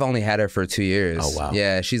dog, so I've only had her for 2 years. Oh, wow.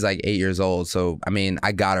 Yeah, she's like 8 years old. So I mean,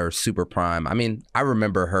 I got her super prime. I mean, I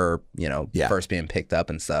remember her, first being picked up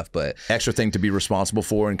and stuff. But extra thing to be responsible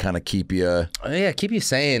for and kind of keep you. Keep you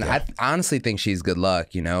sane. Yeah. I honestly think she's good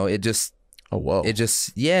luck. You know, it just. Oh whoa. It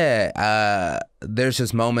just there's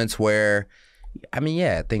just moments where. I mean,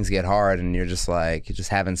 yeah, things get hard, and you're just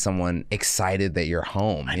having someone excited that you're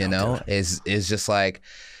home. Is just like,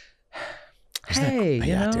 hey,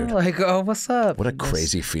 you know, dude. like, oh, what's up? What a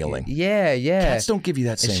crazy feeling. Yeah. Cats don't give you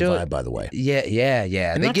that same vibe, by the way. Yeah.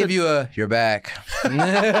 And they give you you're back. You know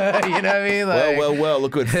what I mean? Like, well,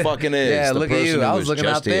 look what fucking is. Yeah, the look at you. I was looking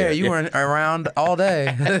out there. Here. You weren't around all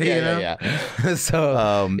day. Yeah. So,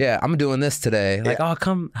 I'm doing this today. Like, oh,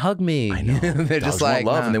 come hug me. I know. They're Dogs just like,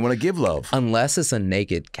 want love, and they want to give love. Unless it's a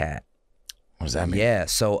naked cat. What does that mean? Yeah,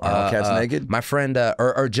 so cat's naked? My friend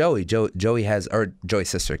or Joey has, or Joey's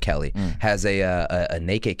sister Kelly has a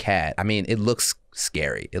naked cat. I mean, it looks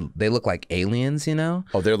scary. They look like aliens, you know?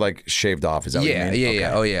 Oh, they're like shaved off. Is that what you mean? Yeah. Okay.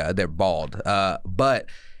 Oh yeah, they're bald. But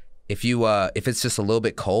if it's just a little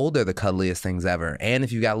bit cold, they're the cuddliest things ever. And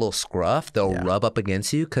if you got a little scruff, they'll rub up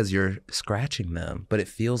against you because you're scratching them. But it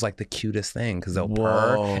feels like the cutest thing because they'll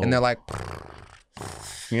purr and they're like,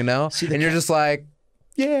 you know? And you're just like,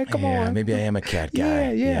 yeah, come on. Maybe I am a cat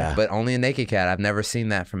guy. Yeah. But only a naked cat. I've never seen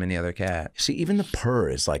that from any other cat. See, even the purr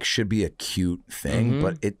is like should be a cute thing,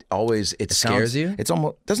 but it scares you. It's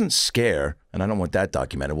almost doesn't scare, and I don't want that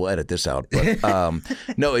documented. We'll edit this out. But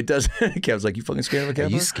no, it doesn't. Kev's like, you fucking scared of a cat? Are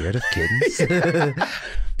you scared of kittens?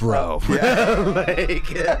 Bro. Like,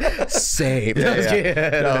 same.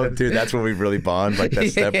 No, dude, that's when we really bond, like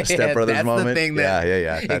that step brothers that's moment. The thing that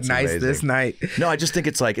That's ignites amazing. this night. No, I just think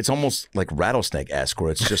it's almost like rattlesnake-esque,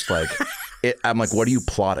 where it's just like, I'm like, what are you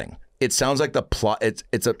plotting? It sounds like the plot.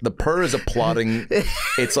 The purr is a plotting.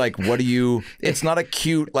 It's like, what do you? It's not a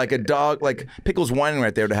cute like a dog. Like Pickles whining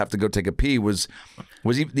right there to have to go take a pee was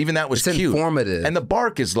even that was it's cute. Informative. And the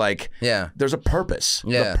bark is like, there's a purpose.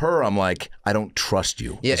 Yeah. The purr, I'm like, I don't trust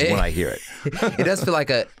you. Is when I hear it. It does feel like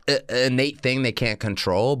a innate thing they can't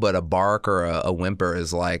control, but a bark or a whimper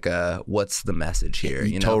is like, what's the message here?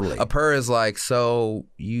 You know? Totally. A purr is like, so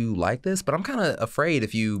you like this, but I'm kind of afraid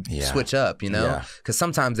if you switch up, you know? Because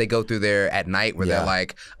sometimes they go through there at night where they're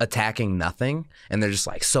like attacking nothing, and they're just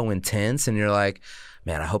like so intense, and you're like,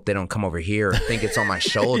 man, I hope they don't come over here or think it's on my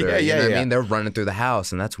shoulder. You know what I mean? They're running through the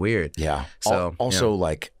house, and that's weird. Yeah. So also,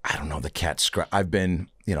 like, I don't know, the cat scratch. I've been,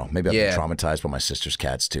 maybe I've been traumatized by my sister's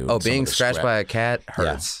cats too. Oh, being scratched by a cat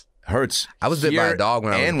hurts. Hurts. I was bit by a dog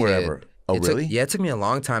when I was a kid. Wherever. Oh, really? It took me a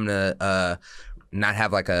long time to not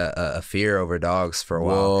have like a fear over dogs for a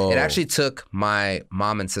while. It actually took my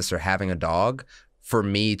mom and sister having a dog for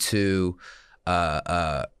me to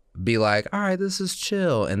be like, all right, this is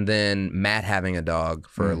chill. And then Matt having a dog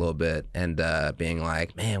for a little bit and being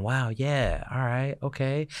like, man, wow, yeah, all right,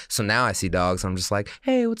 okay. So now I see dogs, I'm just like,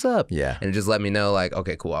 hey, what's up? Yeah. And it just let me know, like,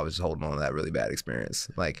 okay, cool, I was just holding on to that really bad experience.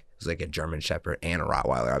 Like, it was like a German Shepherd and a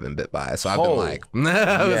Rottweiler I've been bit by. So I've been like,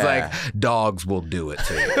 I was like, dogs will do it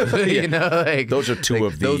to you. You know, like those are two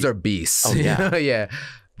of the... Those are beasts. Oh, yeah. You know? Yeah.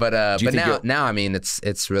 But now I mean,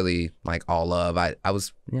 it's really like all love. I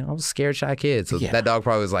was scared shy kid, so that dog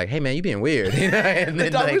probably was like, hey man, you being weird, you know? And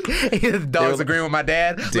then the dog's agreeing with my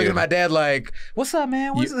dad, looking at my dad like, what's up,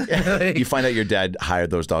 man? What's up? You find out your dad hired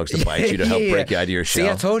those dogs to bite you to help break you out of your shell.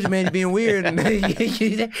 See, I told you, man, you're being weird.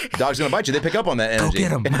 The dog's gonna bite you. They pick up on that energy.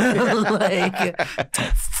 Go get him.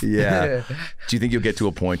 Yeah. Do you think you'll get to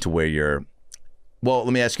a point to where you're? Well,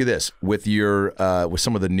 let me ask you this: with your with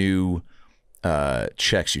some of the new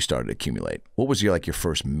checks you started to accumulate, what was your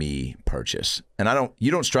first me purchase? And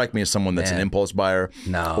you don't strike me as someone that's an impulse buyer,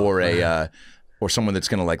 or someone that's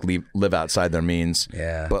gonna live outside their means.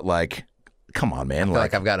 Yeah, but come on, man. I feel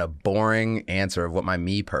like I've got a boring answer of what my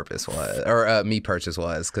me purpose was, or me purchase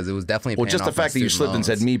was, because it was definitely just the fact that you slipped and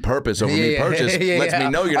said me purpose over me purchase lets me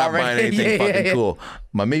know you're not buying anything fucking cool.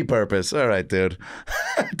 My me purpose. All right, dude.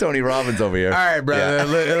 Tony Robbins over here. All right, brother. Yeah.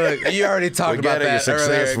 Look, you already talked about that. You're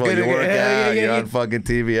successful. Earlier. You work out. You're on fucking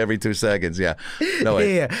TV every 2 seconds. Yeah. No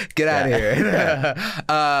way. Yeah. Get out of here.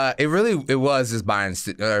 It was just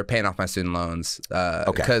paying off my student loans.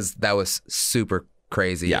 Because that was super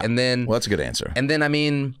crazy. Yeah. And then, well, that's a good answer. And then, I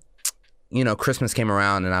mean, Christmas came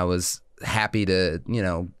around and I was happy to,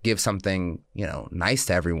 give something, nice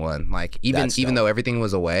to everyone. Like even though everything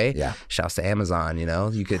was away, shouts to Amazon,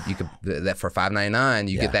 you could that for $5.99,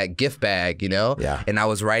 you get that gift bag, Yeah. And I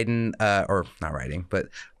was writing, or not writing, but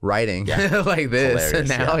writing like this. And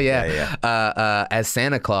now, as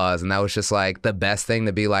Santa Claus. And that was just like the best thing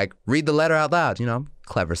to be like, read the letter out loud, I'm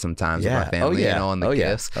clever sometimes with my family, on the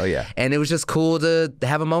gifts. Oh yeah. And it was just cool to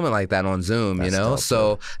have a moment like that on Zoom, Dope,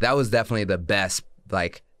 so that was definitely the best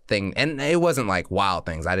thing. And it wasn't like wild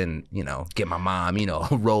things. I didn't, get my mom,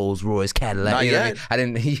 Rolls Royce Cadillac. Not yet. I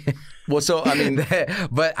didn't. Well, so I mean,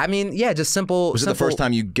 but I mean, yeah, just simple. Was it the first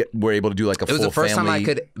time you were able to do like a full family? It was the first time I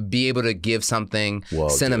could be able to give something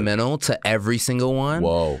sentimental to every single one.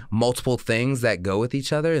 Whoa. Multiple things that go with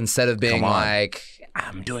each other instead of being like,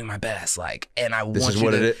 I'm doing my best, and I want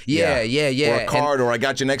you to. Yeah. Or a card, or I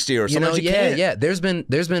got you next year, or sometimes you can't. Yeah. There's been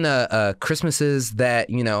Christmases that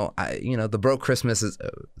the broke Christmases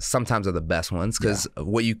sometimes are the best ones, because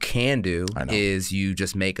what you can do is you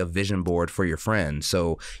just make a vision board for your friend.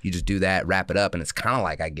 So you just do that, wrap it up, and it's kind of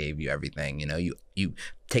like I gave you everything. You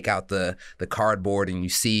take out the cardboard and you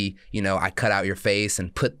see, I cut out your face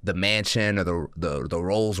and put the mansion or the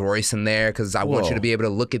Rolls Royce in there, because I want you to be able to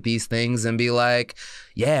look at these things and be like,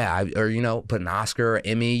 or put an Oscar or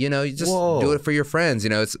Emmy, you just do it for your friends.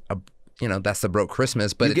 It's that's the broke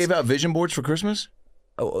Christmas. But you gave out vision boards for Christmas?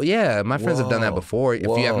 Oh yeah, my friends have done that before. If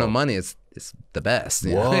you have no money, it's the best.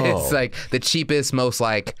 It's like the cheapest, most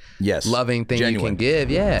loving thing you can give.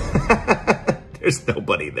 Yeah. There's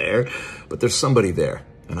nobody there, but there's somebody there,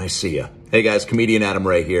 and I see ya. Hey guys, comedian Adam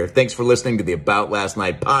Ray here. Thanks for listening to the About Last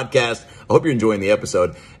Night podcast. I hope you're enjoying the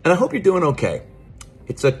episode, and I hope you're doing okay.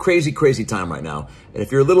 It's a crazy, crazy time right now, and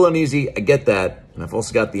if you're a little uneasy, I get that, and I've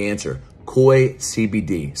also got the answer. Koi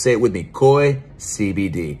CBD. Say it with me, Koi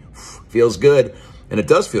CBD. Feels good. And it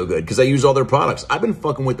does feel good because I use all their products. I've been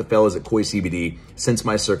fucking with the fellas at Koi CBD since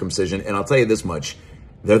my circumcision, and I'll tell you this much.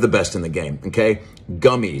 They're the best in the game, okay?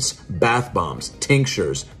 Gummies, bath bombs,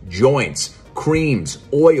 tinctures, joints, creams,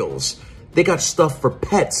 oils. They got stuff for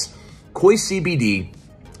pets. Koi CBD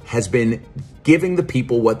has been giving the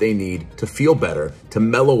people what they need to feel better, to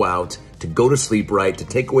mellow out, to go to sleep right, to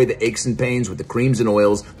take away the aches and pains with the creams and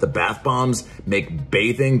oils. The bath bombs make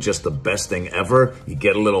bathing just the best thing ever. You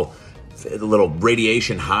get a little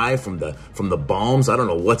radiation high from the balms. I don't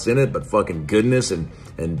know what's in it, but fucking goodness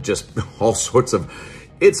and just all sorts of...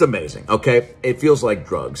 It's amazing, okay? It feels like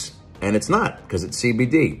drugs, and it's not, because it's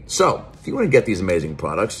CBD. So, if you want to get these amazing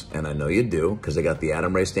products, and I know you do, because I got the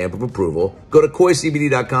Adam Ray stamp of approval, go to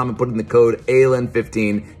koicbd.com and put in the code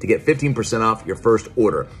ALN15 to get 15% off your first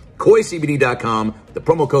order. koicbd.com, the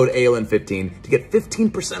promo code ALN15 to get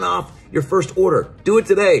 15% off your first order. Do it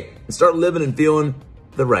today and start living and feeling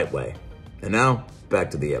the right way. And now,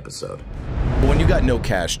 back to the episode. When you got no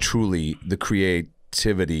cash, truly, the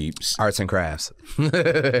creativity... Arts and crafts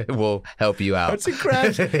will help you out. Arts and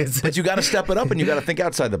crafts. But you got to step it up and you got to think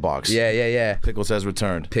outside the box. Yeah. Pickles has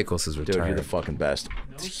returned. Pickles has returned. Dude, you're the fucking best.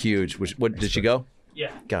 It's huge. What did she go?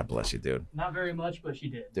 Yeah. God bless you, dude. Not very much, but she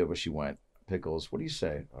did. Dude, where she went. Pickles, what do you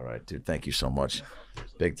say? All right, dude, thank you so much.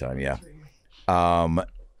 Big time, yeah.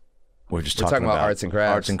 we're just We're talking about arts and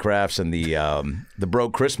crafts, and the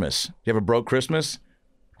broke Christmas. You have a broke Christmas?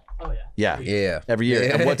 Oh yeah. Yeah. Every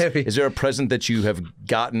year. And is there a present that you have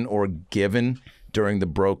gotten or given during the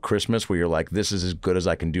broke Christmas where you're like, this is as good as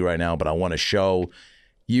I can do right now, but I want to show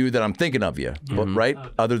you that I'm thinking of you, right?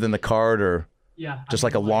 Other than the card or just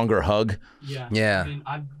like a longer hug? Yeah. I mean,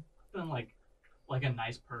 I've done like a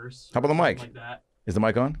nice purse. How about the mic? Like that. Is the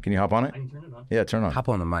mic on? Can you hop on it? I can turn it on. Yeah, turn on. Hop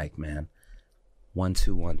on the mic, man. 1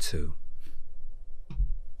 2 1 2.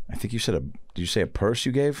 I think you said did you say a purse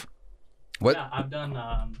you gave? What? Yeah, I've done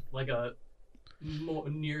like a more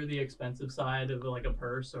near the expensive side of like a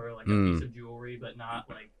purse or like a piece of jewelry, but not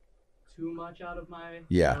like too much out of my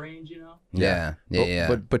range, you know? Yeah.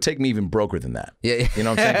 But take me even broker than that. Yeah. You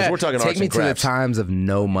know what I'm saying? 'Cause we're talking Take arts me and to the crafts. times of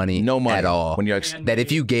no money at all. When you're that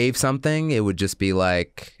if you gave something, it would just be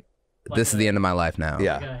like this is the end of my life now.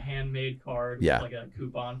 Yeah. Like a handmade card with like a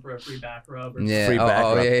coupon for a free back rub or Yeah. Free back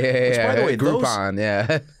rub. Yeah. Which, by the way, Groupon,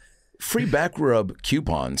 yeah. free back rub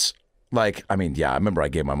coupons, like, I mean, I remember I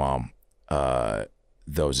gave my mom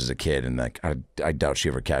those as a kid, and like I doubt she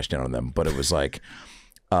ever cashed in on them, but it was like,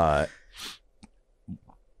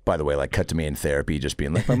 by the way, like cut to me in therapy, just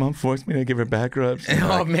being like, my mom forced me to give her back rubs.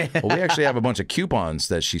 Oh, man. Well, we actually have a bunch of coupons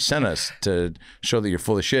that she sent us to show that you're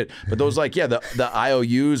full of shit. But those like, the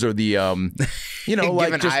IOUs or the, you know, like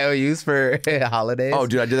giving just IOUs for holidays. Oh,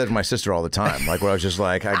 dude, I did that to my sister all the time. Like, where I was just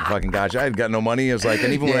like, I fucking got you. I had got no money. It was like,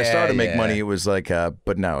 and even when I started to make money, it was like,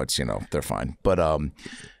 but now it's, you know, they're fine. But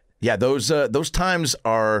yeah, those times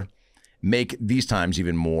make these times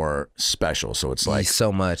even more special. So it's like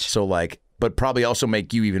so much. So like, but probably also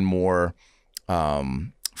make you even more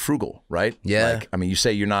frugal, right? Yeah. Like, I mean, you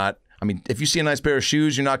say you're not. I mean, if you see a nice pair of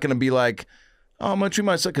shoes, you're not going to be like, oh, I'm gonna treat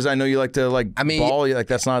myself because I know you like to like ball. Like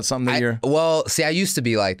that's not something that you're. Well, see, I used to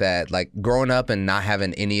be like that. Like growing up and not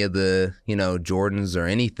having any of the, you know, Jordans or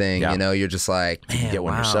anything. You know, you're just like, man, get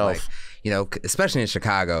one wow. yourself. Like, you know, especially in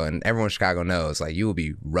Chicago, and everyone in Chicago knows, like you will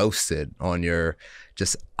be roasted on your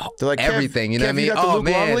just like, everything. You know what I mean? Oh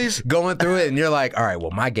man, Longley's? Going through it, and you're like, all right,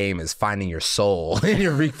 well, my game is finding your soul and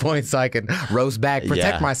your weak points, so I can roast back,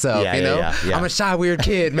 protect myself. You know, I'm a shy, weird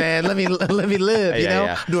kid, man. Let me live. You know,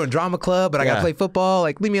 I'm doing drama club, but I gotta play football.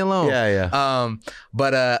 Like, leave me alone.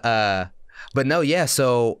 But no, yeah.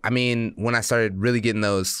 So I mean, when I started really getting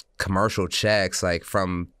those commercial checks, like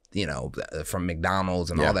from, you know, from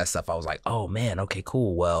McDonald's and all that stuff, I was like, oh man, okay,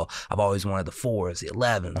 cool. Well, I've always wanted the 4s, the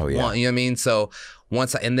 11s, the 1, you know what I mean? So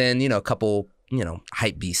once and then, you know, a couple, you know,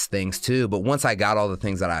 hype beast things too. But once I got all the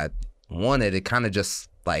things that I wanted, it kind of just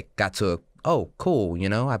like got to oh, cool, you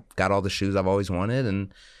know, I've got all the shoes I've always wanted,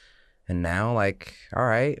 and now like, all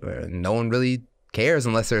right, no one really cares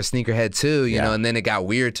unless they're a sneakerhead too, you know. And then it got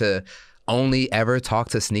weird to only ever talk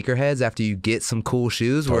to sneakerheads after you get some cool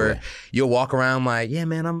shoes, where you'll walk around like, yeah,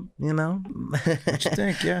 man, I'm, you know, what you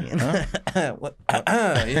think, you know?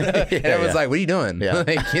 Everyone's like, what are you doing?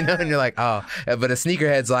 Like, you know, and you're like, oh, but a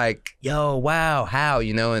sneakerhead's like, yo, wow, how,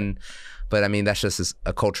 you know, and but I mean, that's just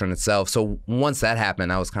a culture in itself. So once that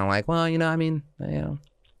happened, I was kind of like, well, you know, I mean, you know,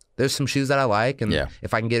 there's some shoes that I like, and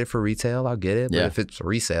if I can get it for retail, I'll get it. But if it's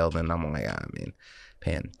resale, then I'm like, I mean,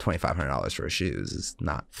 paying $2,500 for shoes is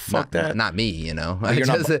not me, you know.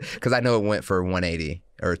 Because I know it went for 180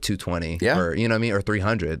 or 220, or you know what I mean, or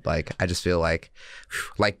 300. Like I just feel like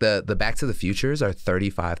the Back to the Futures are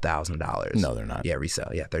 $35,000. No, they're not. Yeah,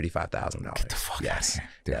 resale. Yeah, $35,000. Get the fuck out of here,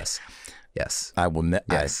 dude. Yes. I will.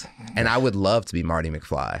 Yes. And I would love to be Marty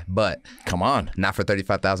McFly, but come on, not for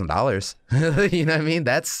 $35,000. You know what I mean?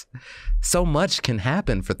 That's so much can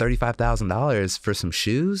happen for $35,000 for some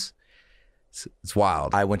shoes. It's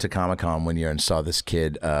wild. I went to Comic-Con one year and saw this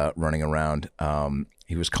kid running around.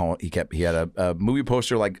 He was calling. He had a movie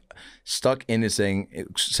poster like stuck in his thing. It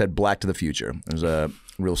said "Black to the Future." It was a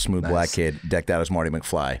real smooth black kid decked out as Marty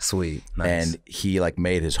McFly. Sweet, nice. And he like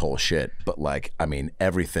made his whole shit. But like, I mean,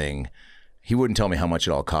 everything. He wouldn't tell me how much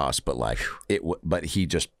it all cost, but like but he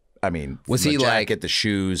just. I mean, was he the jacket, like the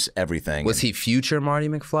shoes, everything? Was he future Marty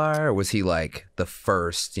McFly, or was he like the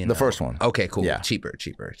first? You know? The first one. Okay, cool. Yeah. Cheaper.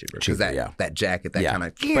 Because that jacket, that kind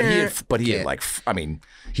of. But he had like, I mean,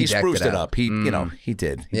 he spruced it up. He, you know, he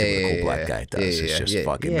did. He did what a cool black guy does. It's just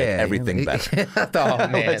fucking make everything better. Oh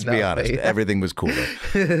man, let's be honest. Everything was cooler.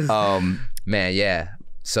 Man, yeah.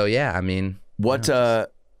 So yeah, I mean, what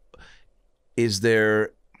is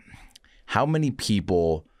there? How many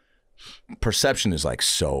people? Perception is like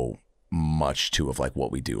so much too of like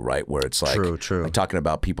what we do, right? Where it's like, true. Like talking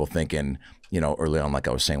about people thinking, you know, early on, like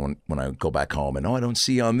I was saying, when I go back home and I don't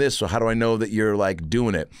see you on this, so how do I know that you're like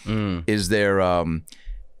doing it? Is there,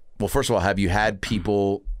 well, first of all, have you had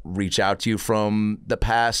people reach out to you from the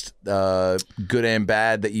past, good and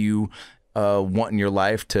bad, that you want in your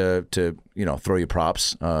life to throw you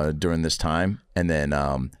props during this time? And then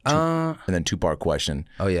two-part question.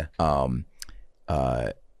 Oh yeah.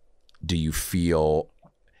 Do you feel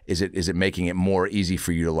is it making it more easy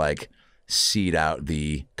for you to like seed out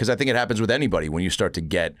because I think it happens with anybody when you start to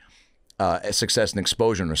get success and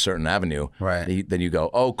exposure in a certain avenue, right? Then you go,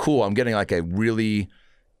 oh cool, I'm getting like a really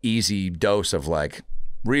easy dose of like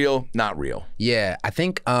real, not real. Yeah, I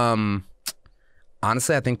think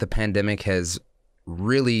honestly, I think the pandemic has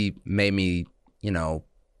really made me,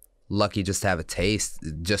 lucky just to have a taste,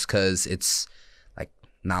 just because it's like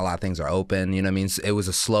not a lot of things are open, you know what I mean? It was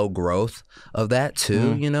a slow growth of that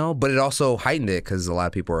too, but it also heightened it because a lot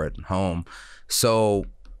of people are at home. So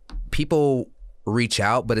people reach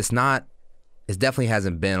out, but it definitely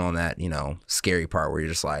hasn't been on that, scary part where you're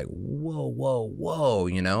just like, whoa,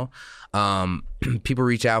 people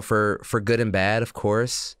reach out for good and bad, of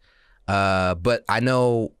course. But I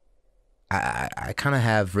know I kind of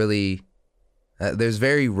have really, there's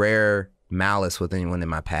very rare malice with anyone in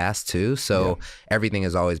my past too. So everything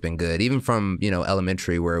has always been good, even from,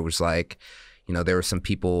 elementary, where it was like, there were some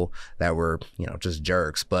people that were, just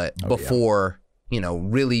jerks, but before,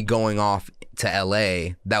 really going off to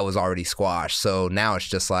LA, that was already squashed. So now it's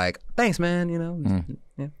just like, thanks, man,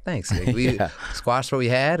 thanks. We squashed what we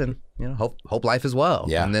had, and, hope life is well.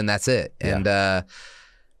 Yeah. And then that's it. Yeah.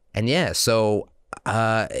 So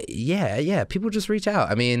people just reach out.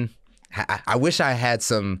 I mean, I wish I had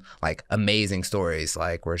some like amazing stories,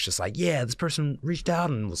 like where it's just like, this person reached out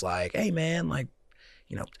and was like, hey man, like,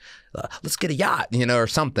 let's get a yacht, or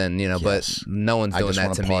something, but no one's doing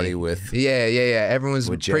that to party me. With Everyone's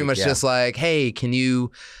pretty much just like, hey, can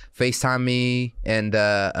you FaceTime me, and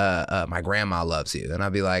my grandma loves you, and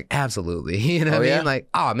I'd be like, absolutely. What I mean? Like,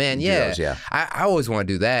 oh man, I always want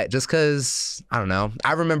to do that, just because I don't know.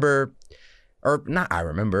 I'm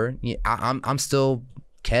still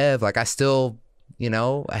Kev. Like, I still,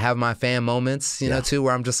 I have my fan moments, too,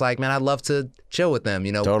 where I'm just like, man, I'd love to chill with them.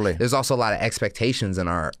 Totally. There's also a lot of expectations in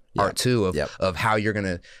our art too, of how you're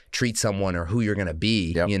gonna treat someone or who you're gonna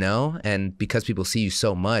be, and because people see you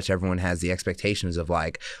so much, everyone has the expectations of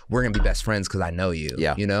like, we're gonna be best friends because I know you,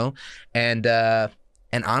 and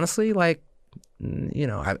honestly, like,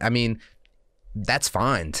 I mean, that's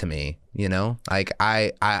fine to me, like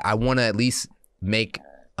I want to at least make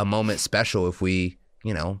a moment special if we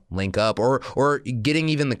link up, or getting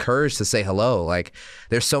even the courage to say hello. Like,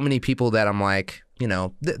 there's so many people that I'm like,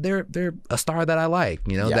 they're a star that I like,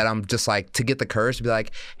 that I'm just like, to get the courage to be like,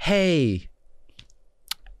 hey,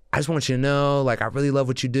 I just want you to know, like, I really love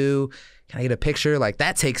what you do. Can I get a picture? Like,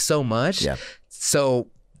 that takes so much. Yeah. So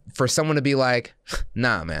for someone to be like,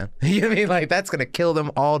 nah, man, you know what I mean? Like, that's gonna kill them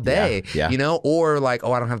all day, or like,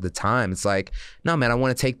 oh, I don't have the time. It's like, no, man, I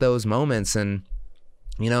want to take those moments and,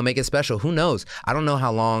 make it special. Who knows? I don't know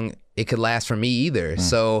how long it could last for me either.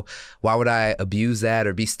 So why would I abuse that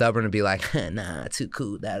or be stubborn and be like, nah, too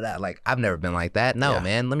cool, Like, I've never been like that. No,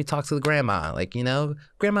 man, let me talk to the grandma. Like,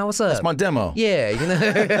 grandma, what's up? That's my demo. Yeah,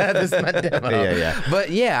 this is my demo.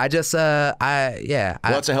 But I just, well,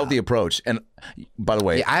 that's a healthy approach. And by the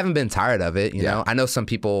way, I haven't been tired of it. You know, I know some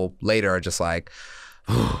people later are just like,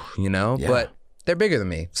 but they're bigger than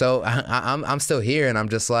me. So I'm still here, and I'm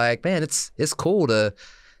just like, man, it's cool to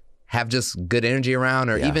have just good energy around,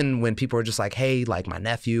 or even when people are just like, hey, like my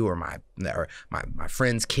nephew or my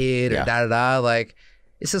friend's kid or like,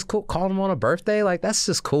 it's just cool. Calling them on a birthday, like, that's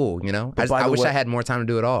just cool, I wish I had more time to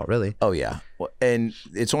do it all, really. Oh yeah, well, and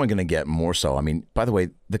it's only gonna get more so. I mean, by the way,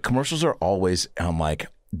 the commercials are always on like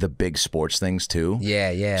the big sports things too.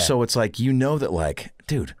 Yeah. So it's like, that like,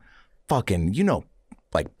 dude, fucking,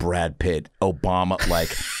 like Brad Pitt, Obama, like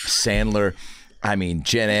Sandler, I mean,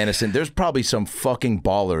 Jen Aniston. There's probably some fucking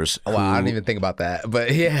ballers. Wow, I didn't even think about that,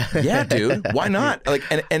 but yeah, dude, why not? Like,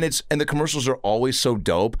 and the commercials are always so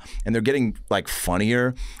dope, and they're getting like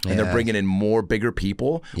funnier, and they're bringing in more bigger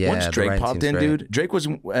people. Yeah, once Drake popped in, dude, Drake was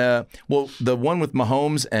well, the one with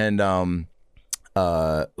Mahomes and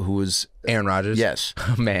who was Aaron Rodgers. Yes,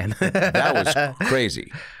 oh, man, that was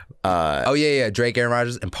crazy. Drake, Aaron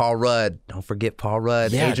Rodgers, and Paul Rudd. Don't forget Paul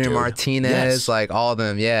Rudd, Adrian Martinez, like all of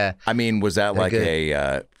them. Yeah. I mean, was that like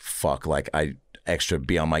a like I extra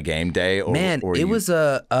be on my game day? Or, man, or it was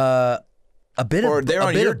a bit of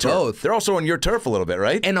both. They're also on your turf a little bit,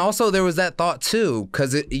 right? And also there was that thought too,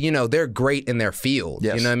 because they're great in their field.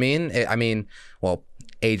 Yes. You know what I mean? Well,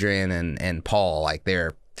 Adrian and Paul, like,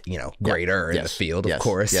 they're greater in the field, of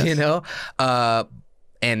course.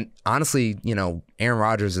 And honestly, Aaron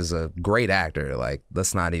Rodgers is a great actor. Like,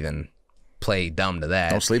 let's not even play dumb to that.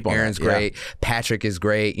 Don't sleep on Aaron's that. great. Patrick is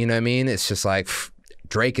great. You know what I mean? It's just like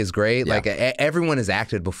Drake is great. Like everyone has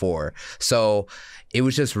acted before. So it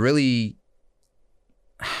was just really,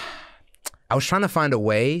 I was trying to find a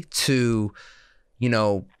way to, you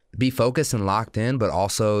know, be focused and locked in, but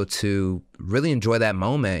also to really enjoy that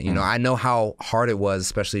moment. You know, I know how hard it was,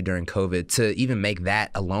 especially during COVID, to even make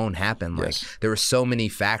that alone happen. Like there were so many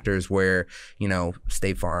factors where, you know,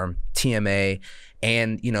 State Farm, TMA,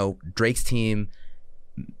 and, you know, Drake's team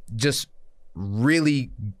just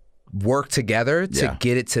really worked together to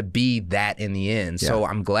get it to be that in the end. So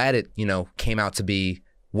I'm glad it, you know, came out to be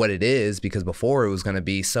what it is, because before it was going to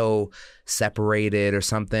be so separated or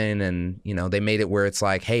something, and you know, they made it where it's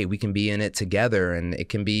like, hey, we can be in it together and it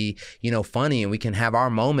can be, you know, funny, and we can have our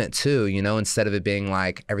moment too, you know, instead of it being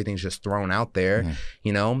like everything's just thrown out there.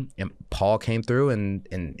 You know, and Paul came through and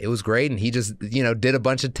it was great, and he just, you know, did a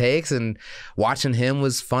bunch of takes, and watching him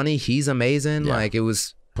was funny. He's amazing. Like it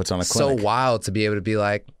was puts on a clinic. So wild to be able to be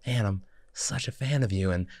like, man, I'm such a fan of you,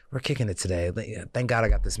 and we're kicking it today. Thank God I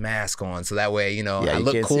got this mask on, so that way, you know, I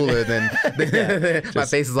look cooler than my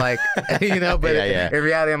face is like, you know. But in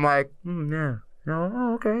reality, I'm like,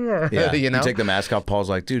 oh, okay, you know. You take the mask off. Paul's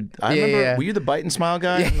like, dude, I remember. Were you the bite and smile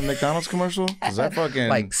guy in the McDonald's commercial? Was that fucking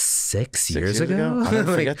like 6 years ago? I'll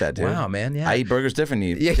never forget that, dude. Wow, man. Yeah, I eat burgers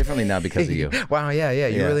differently now because of you. Wow, you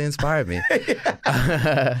really inspired me.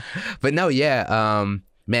 But no,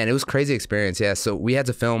 man, it was a crazy experience. So we had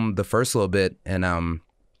to film the first little bit in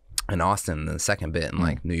Austin, and the second bit in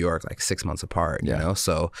like New York, like 6 months apart, you know?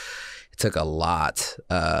 So it took a lot,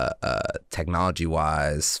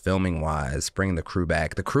 technology-wise, filming-wise, bringing the crew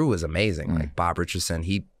back. The crew was amazing. Like Bob Richardson,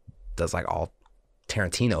 he does like all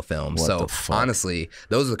Tarantino films. So honestly,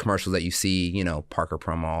 those are the commercials that you see, you know, Parker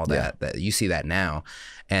promo, all that, that you see that now.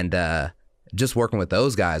 And just working with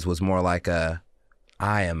those guys was more like I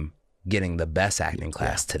am getting the best acting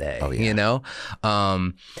class today, you know?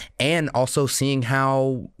 And also seeing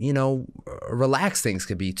how, you know, relaxed things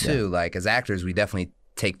could be too. Like as actors, we definitely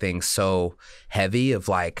take things so heavy of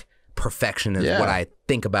like perfection is what I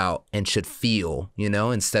think about and should feel, you know,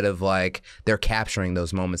 instead of like they're capturing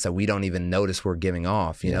those moments that we don't even notice we're giving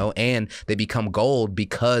off, you know, and they become gold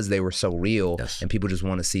because they were so real and people just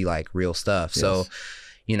want to see like real stuff. So,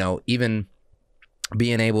 you know, even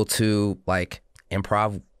being able to like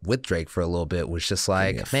improv with Drake for a little bit was just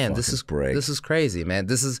like, man, this is crazy, man.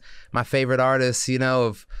 This is my favorite artist, you know,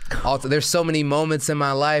 of all. There's so many moments in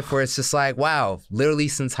my life where it's just like, wow, literally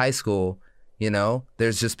since high school, you know,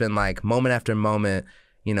 there's just been like moment after moment,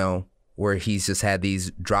 you know, where he's just had these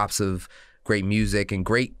drops of great music and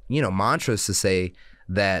great, you know, mantras to say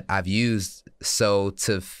that I've used. So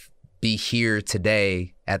to be here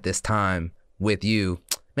today at this time with you,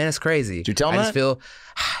 man, it's crazy. Did you tell him I just feel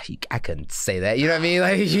I couldn't say that. You know what I mean?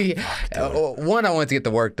 Like, one, I wanted to get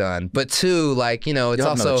the work done, but two, like, you know, it's You'll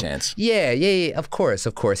also have another chance. Yeah. Of course.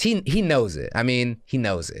 He knows it. I mean, he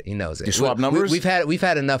knows it. You swap numbers? We've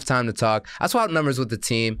had enough time to talk. I swapped numbers with the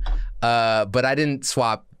team, but I didn't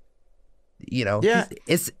swap. You know,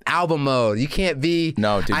 it's album mode. You can't be.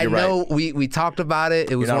 No, dude, I you're know right. we talked about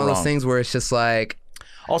it. It was one of those things where it's just like.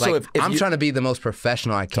 Also, like, if I'm you, trying to be the most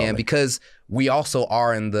professional I can because we also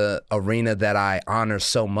are in the arena that I honor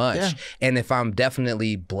so much. And if I'm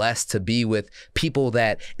definitely blessed to be with people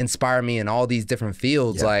that inspire me in all these different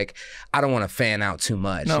fields, like I don't want to fan out too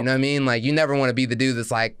much. You know what I mean? Like you never want to be the dude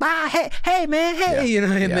that's like, hey man, hey, you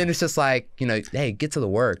know, and then it's just like, you know, hey, get to the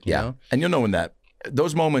work, you know? And you'll know when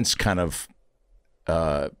those moments kind of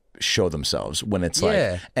show themselves when it's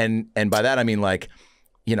like, and by that I mean like,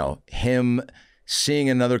 you know, him seeing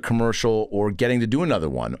another commercial or getting to do another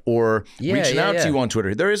one or reaching out to you on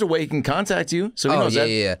Twitter. There is a way he can contact you. So he knows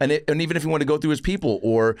that. And even if you want to go through his people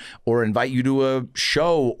or invite you to a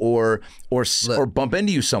show or bump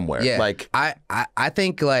into you somewhere. Like I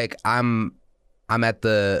think like I'm at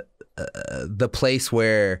the place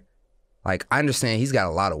where like I understand he's got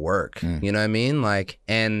a lot of work. You know what I mean? Like,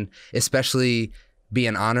 and especially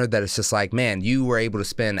being honored that it's just like, man, you were able to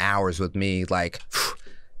spend hours with me, like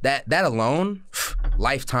that alone,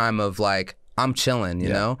 lifetime of like, I'm chilling, you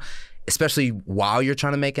know? Especially while you're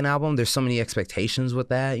trying to make an album, there's so many expectations with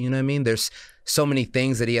that, you know what I mean? There's so many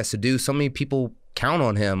things that he has to do. So many people count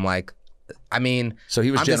on him, like I mean, so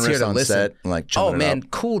he was I'm just generous here to on listen. set, like oh chumming it man,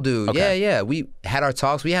 up. cool dude. Okay. Yeah. We had our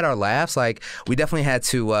talks, we had our laughs. Like we definitely had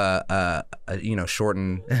to, you know,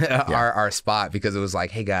 shorten our spot because it was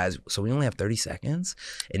like, hey guys, so we only have 30 seconds,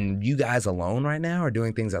 and you guys alone right now are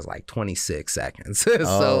doing things that's like 26 seconds.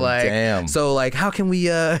 So like, damn. So like, how can we?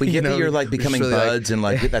 But you you know, you're like becoming really, buds and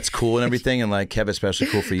like that's cool and everything, and like Kev, especially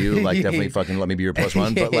cool for you. Like definitely fucking let me be your plus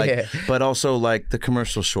one. But like, but also like the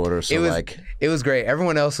commercial's shorter, so it was great.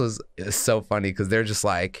 Everyone else was so funny because they're just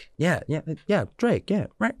like, yeah, Drake, yeah,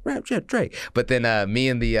 right, yeah, Drake. But then me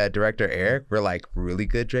and the director Eric were like really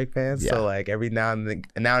good Drake fans. So like every now and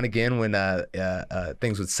again when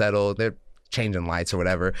things would settle, they're changing lights or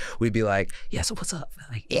whatever, we'd be like, yeah, so what's up?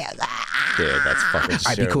 Like, yeah, dude, that's fucking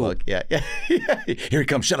I'd be cool. Look, yeah. Here he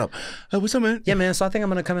comes. Shut up. What's up, man? Yeah, man. So I think I'm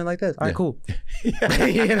gonna come in like this. All right, cool. You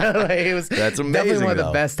know, like it was. That's amazing. Definitely one of though.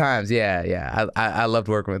 the best times. Yeah. I loved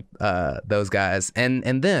working with those guys and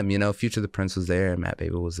them. You know, Future the Prince was there and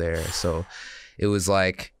MADtv was there. So it was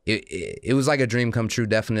like it was like a dream come true.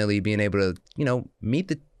 Definitely being able to, you know, meet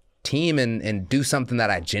the team and do something that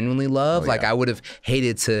I genuinely love. Like I would have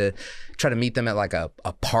hated to try to meet them at like a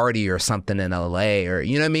party or something in LA, or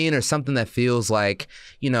you know what I mean, or something that feels like,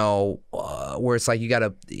 you know, where it's like you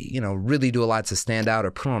gotta, you know, really do a lot to stand out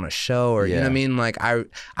or put on a show, or you know what I mean. Like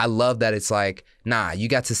I love that it's like, nah, you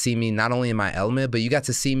got to see me not only in my element, but you got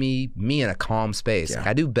to see me in a calm space. Like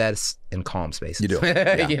I do best in calm spaces. You do.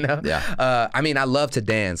 You know. I mean, I love to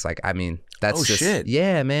dance. Like I mean, that's just shit.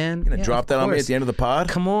 Yeah, man. You gonna drop that on me at the end of the pod?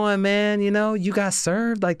 Come on, man. You know, you got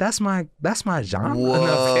served. Like that's my genre.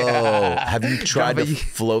 Whoa. Have you tried to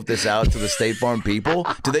float this out to the State Farm people?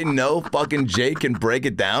 Do they know fucking Jake can break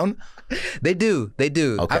it down? They do.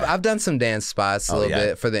 Okay. I've done some dance spots a little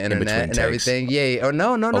bit for the internet and takes. everything. Yeah. Or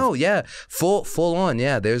no. Yeah. Full on.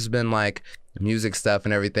 Yeah. There's been like music stuff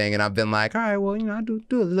and everything, and I've been like, all right, well, you know, I do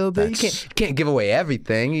a little bit. You can't give away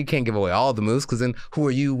everything. You can't give away all the moves, because then who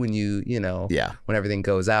are you when you know, when everything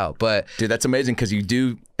goes out? But dude, that's amazing, because you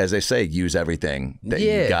do, as they say, use everything that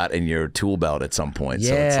you got in your tool belt at some point.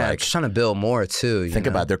 So it's like, I'm just trying to build more too. Think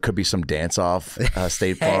about it, there could be some dance off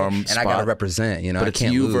State Farm and spot. I gotta represent, you know. But I it's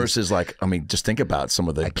can't you lose. versus like, I mean, just think about some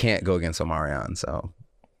of the. I can't go against Omarion, so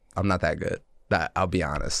I'm not that good. I'll be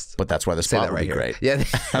honest. But that's why the spot would be great. Yeah. I'm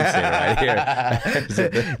saying it right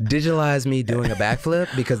here. Digitalize me doing a backflip,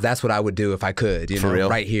 because that's what I would do if I could. You know, real?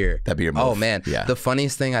 right here. That'd be your move. Oh man. Yeah. The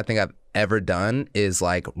funniest thing I think I've ever done is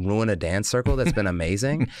like ruin a dance circle that's been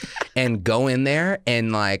amazing, and go in there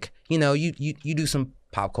and like, you know, you do some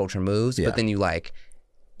pop culture moves, but then you like.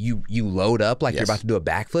 You load up like you're about to do a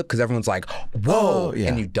backflip, because everyone's like, whoa,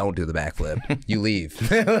 and you don't do the backflip. You leave.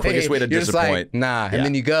 Quickest way to you're just disappoint. like, nah, and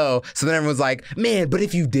then you go. So then everyone's like, man, but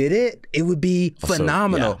if you did it, it would be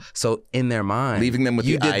phenomenal. So in their mind, leaving them with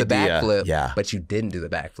you the did the idea. backflip, but you didn't do the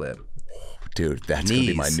backflip. Dude, that's gonna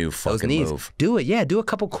be my new fucking move. Do it, yeah. Do a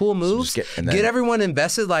couple cool moves. So get everyone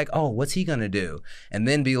invested. Like, oh, what's he gonna do? And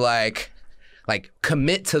then be like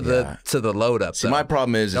commit to the load up. See, my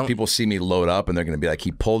problem is people see me load up and they're going to be like,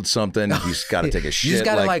 he pulled something. He's got to take a shit. You just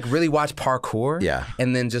got to like really watch parkour. Yeah.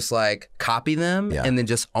 And then just like copy them. Yeah. And then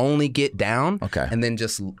just only get down. Okay. And then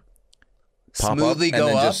just pop smoothly up,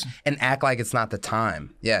 go up and act like it's not the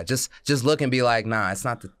time. Yeah. Just look and be like, nah, it's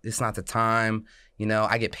not the time. You know,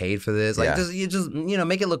 I get paid for this. Like, just you know,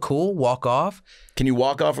 make it look cool. Walk off. Can you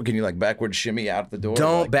walk off, or can you like backward shimmy out the door?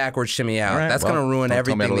 Don't backward shimmy out. Right, that's gonna ruin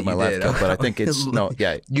everything that you did. But I think it's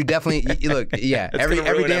You definitely look. Yeah,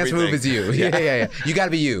 every dance move is you. Yeah. You got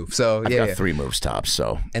to be you. So I've got 3 moves tops.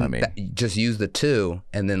 So and I mean, just use the 2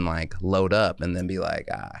 and then like load up and then be like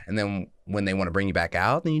and then when they want to bring you back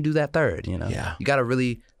out, then you do that 3rd. You know. Yeah. You got to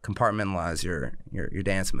really compartmentalize your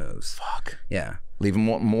dance moves. Fuck. Yeah. Leave them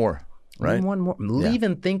wanting more. Right. One more. Leave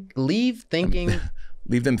thinking. Leave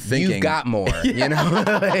them thinking. You've got more. You know,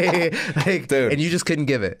 like, dude, and you just couldn't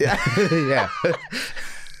give it. Yeah.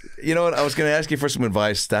 You know what? I was going to ask you for some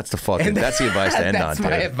advice. That's the advice to end on, dude.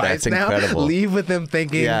 My advice that's incredible. Now. Leave with them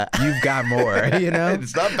thinking you've got more. You know,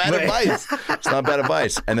 it's not bad advice. It's not bad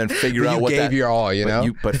advice. And then figure out what that. You gave your all. You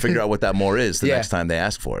know, but figure out what that more is the next time they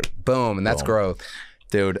ask for it. Boom, and that's growth.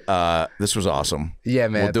 Dude, this was awesome. Yeah,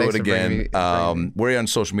 man. We'll do it again. Where are you on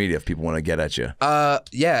social media if people want to get at you?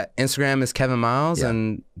 Yeah, Instagram is Kevin Miles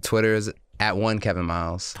and Twitter is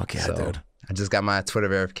 @1KevinMiles. Fuck yeah, dude. I just got my Twitter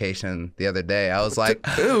verification the other day. I was like,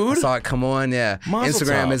 dude, I saw it come on. Yeah,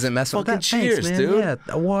 Instagram isn't messing with that. Cheers, man. dude.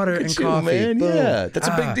 Yeah, water and coffee, man. Yeah, that's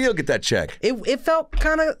a big deal. Get that check. It felt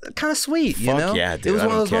kind of sweet, you know. Yeah, dude. It was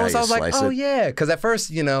one of those moments I was like, oh yeah, because at first,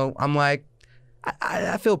 you know, I'm like.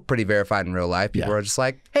 I feel pretty verified in real life. People are just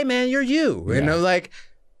like, hey, man, you're you. You know, like,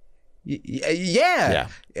 yeah.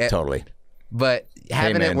 Yeah, totally. But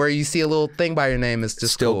having it where you see a little thing by your name is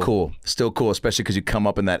just still cool. Still cool, especially because you come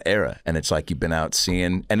up in that era and it's like you've been out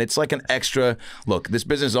seeing, and it's like an extra look. This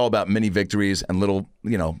business is all about mini victories and little,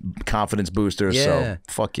 you know, confidence boosters. Yeah. So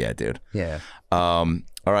fuck yeah, dude. Yeah. All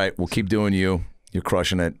right, we'll keep doing you. You're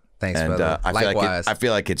crushing it. Thanks, and brother. Likewise. I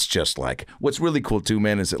feel like it's just like what's really cool too,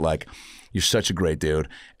 man. Is that like you're such a great dude,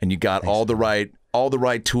 and you got all the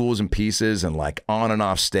right tools and pieces, and like on and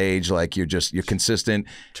off stage, like you're consistent,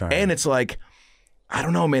 and it's like. I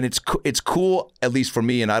don't know, man. It's cool, at least for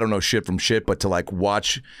me, and I don't know shit from shit, but to like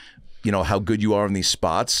watch, you know, how good you are in these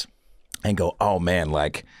spots, and go, oh man,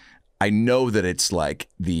 like I know that it's like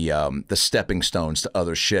the stepping stones to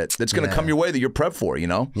other shit that's gonna come your way that you're prepped for, you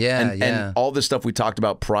know? Yeah, and all this stuff we talked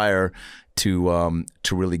about prior to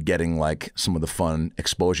really getting like some of the fun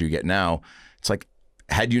exposure you get now. It's like,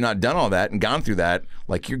 had you not done all that and gone through that,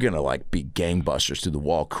 like you're gonna like be gangbusters through the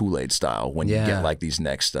wall, Kool-Aid style, when you get like these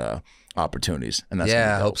next opportunities. And that's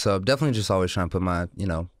I hope so. Definitely just always trying to put my, you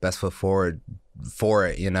know, best foot forward for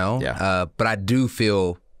it, you know? Yeah. But I do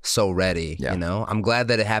feel so ready, you know? I'm glad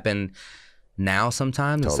that it happened now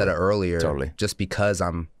sometimes instead of earlier. Just because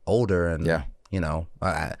I'm older and, you know,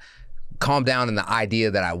 I calm down in the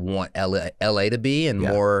idea that I want LA to be and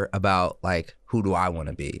more about like, who do I want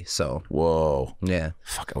to be? So. Whoa. Yeah.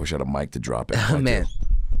 Fuck, I wish I had a mic to drop it. Oh, man.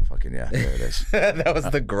 Fucking yeah, there it is. That was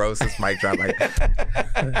the grossest mic drop. Like,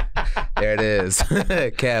 there it is.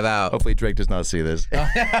 Kev out. Hopefully Drake does not see this. Good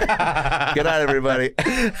night, everybody.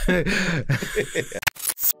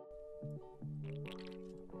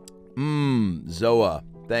 Zoa.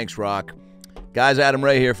 Thanks, Rock. Guys, Adam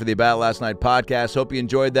Ray here for the About Last Night podcast. Hope you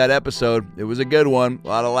enjoyed that episode. It was a good one. A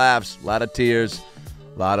lot of laughs, a lot of tears,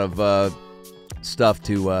 a lot of stuff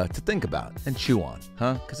to think about and chew on,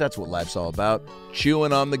 huh? Because that's what life's all about,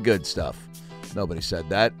 chewing on the good stuff. Nobody said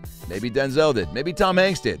that. Maybe Denzel did. Maybe Tom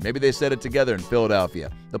Hanks did. Maybe they said it together in Philadelphia.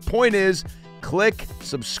 The point is, click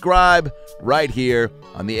subscribe right here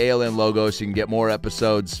on the ALN logo so you can get more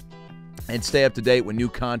episodes and stay up to date when new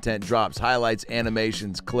content drops. Highlights,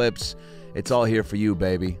 animations, clips. It's all here for you,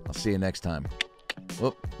 baby. I'll see you next time.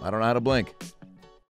 Whoop, I don't know how to blink.